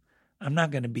what? I'm not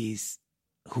going to be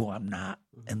who I'm not.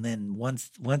 And then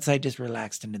once I just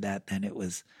relaxed into that, then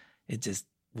it just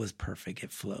was perfect.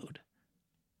 It flowed.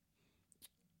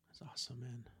 Awesome,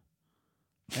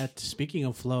 man. Speaking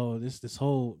of flow, this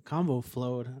whole combo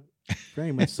flowed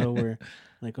very much so. We're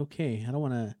like, okay, I don't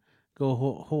want to go a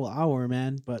whole hour,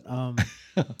 man, but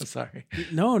sorry.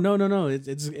 No.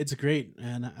 It's great,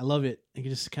 and I love it. You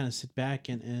can just kind of sit back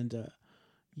and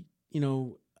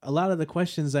a lot of the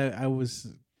questions I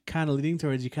was kind of leading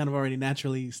towards, you kind of already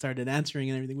naturally started answering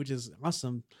and everything, which is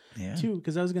awesome too.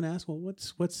 Because I was going to ask, well,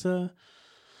 what's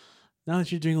now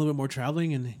that you're doing a little bit more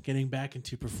traveling and getting back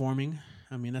into performing,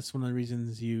 I mean, that's one of the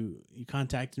reasons you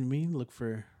contacted me, look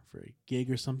for a gig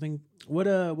or something. What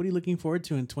are you looking forward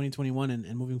to in 2021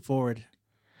 and moving forward?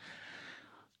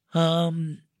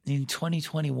 In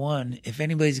 2021, if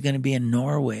anybody's going to be in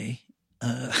Norway,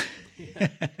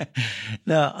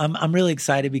 no, I'm really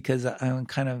excited because I'm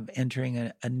kind of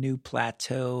entering a new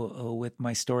plateau with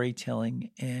my storytelling,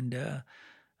 and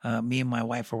me and my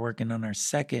wife are working on our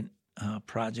second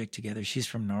project together. She's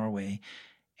from Norway,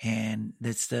 and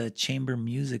it's the Chamber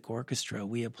Music Orchestra.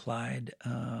 We applied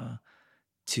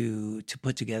to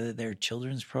put together their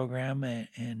children's program,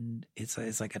 and it's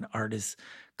like an artist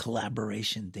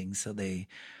collaboration thing. So they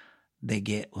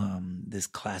get this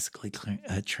classically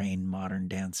trained modern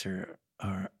dancer,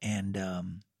 and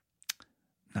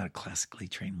not a classically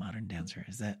trained modern dancer.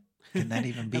 Can that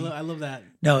even be? I love that.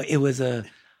 No, it was a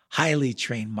highly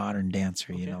trained modern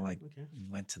dancer,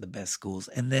 went to the best schools.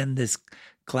 And then this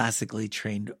classically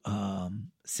trained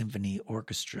symphony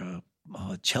orchestra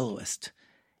celloist.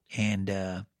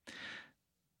 And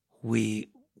we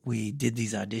did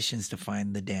these auditions to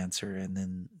find the dancer and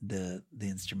then the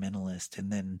instrumentalist.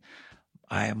 And then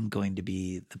I am going to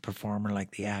be the performer,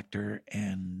 like the actor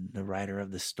and the writer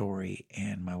of the story.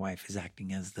 And my wife is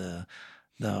acting as the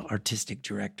artistic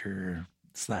director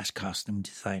 / costume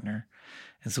designer.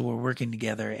 And so we're working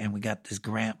together, and we got this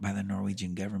grant by the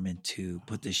Norwegian government to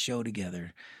put this show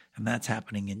together. And that's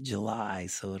happening in July.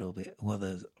 So it'll be,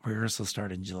 the rehearsal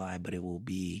start in July, but it will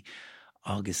be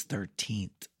August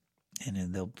 13th. And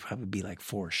then there'll probably be like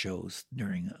 4 shows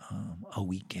during a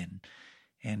weekend.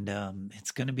 And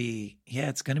it's going to be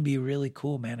really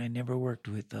cool, man. I never worked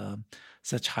with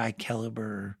such high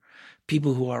caliber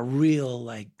people who are real,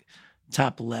 like,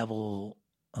 top level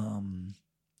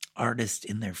artists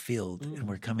in their field, and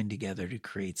we're coming together to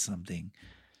create something.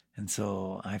 And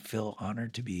so I feel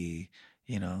honored to be,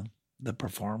 the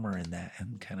performer in that,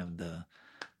 and kind of the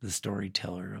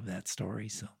storyteller of that story.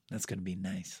 So that's going to be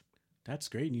nice. That's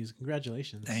great news.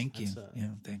 Congratulations. Thank you.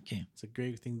 Thank you. It's a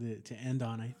great thing to end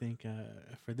on, I think,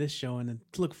 for this show, and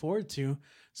to look forward to.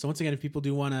 So once again, if people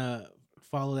do want to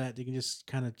follow that, they can just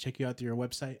kind of check you out through your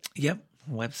website. Yep.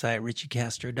 Website,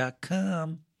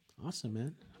 RichieCastro.com. Awesome,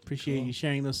 man. Appreciate you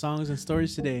sharing those songs and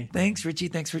stories today. Thanks, Richie.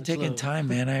 Thanks for taking time,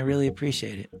 man. I really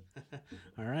appreciate it.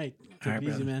 All right. Take it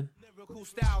easy, man. Lyrical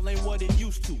style ain't what it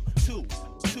used to. Two.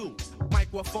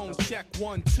 Microphone check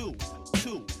 1 2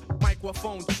 2.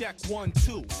 Microphone check 1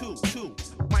 2 2.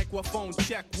 Microphone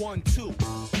check 1 2.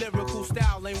 Lyrical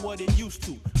style ain't what it used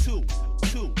to. Two.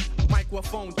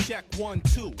 Microphone check 1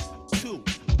 2 2.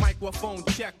 Microphone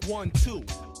check 1 2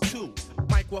 2.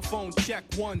 Microphone check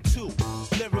 1 2.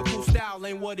 Lyrical style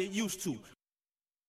ain't what it used to.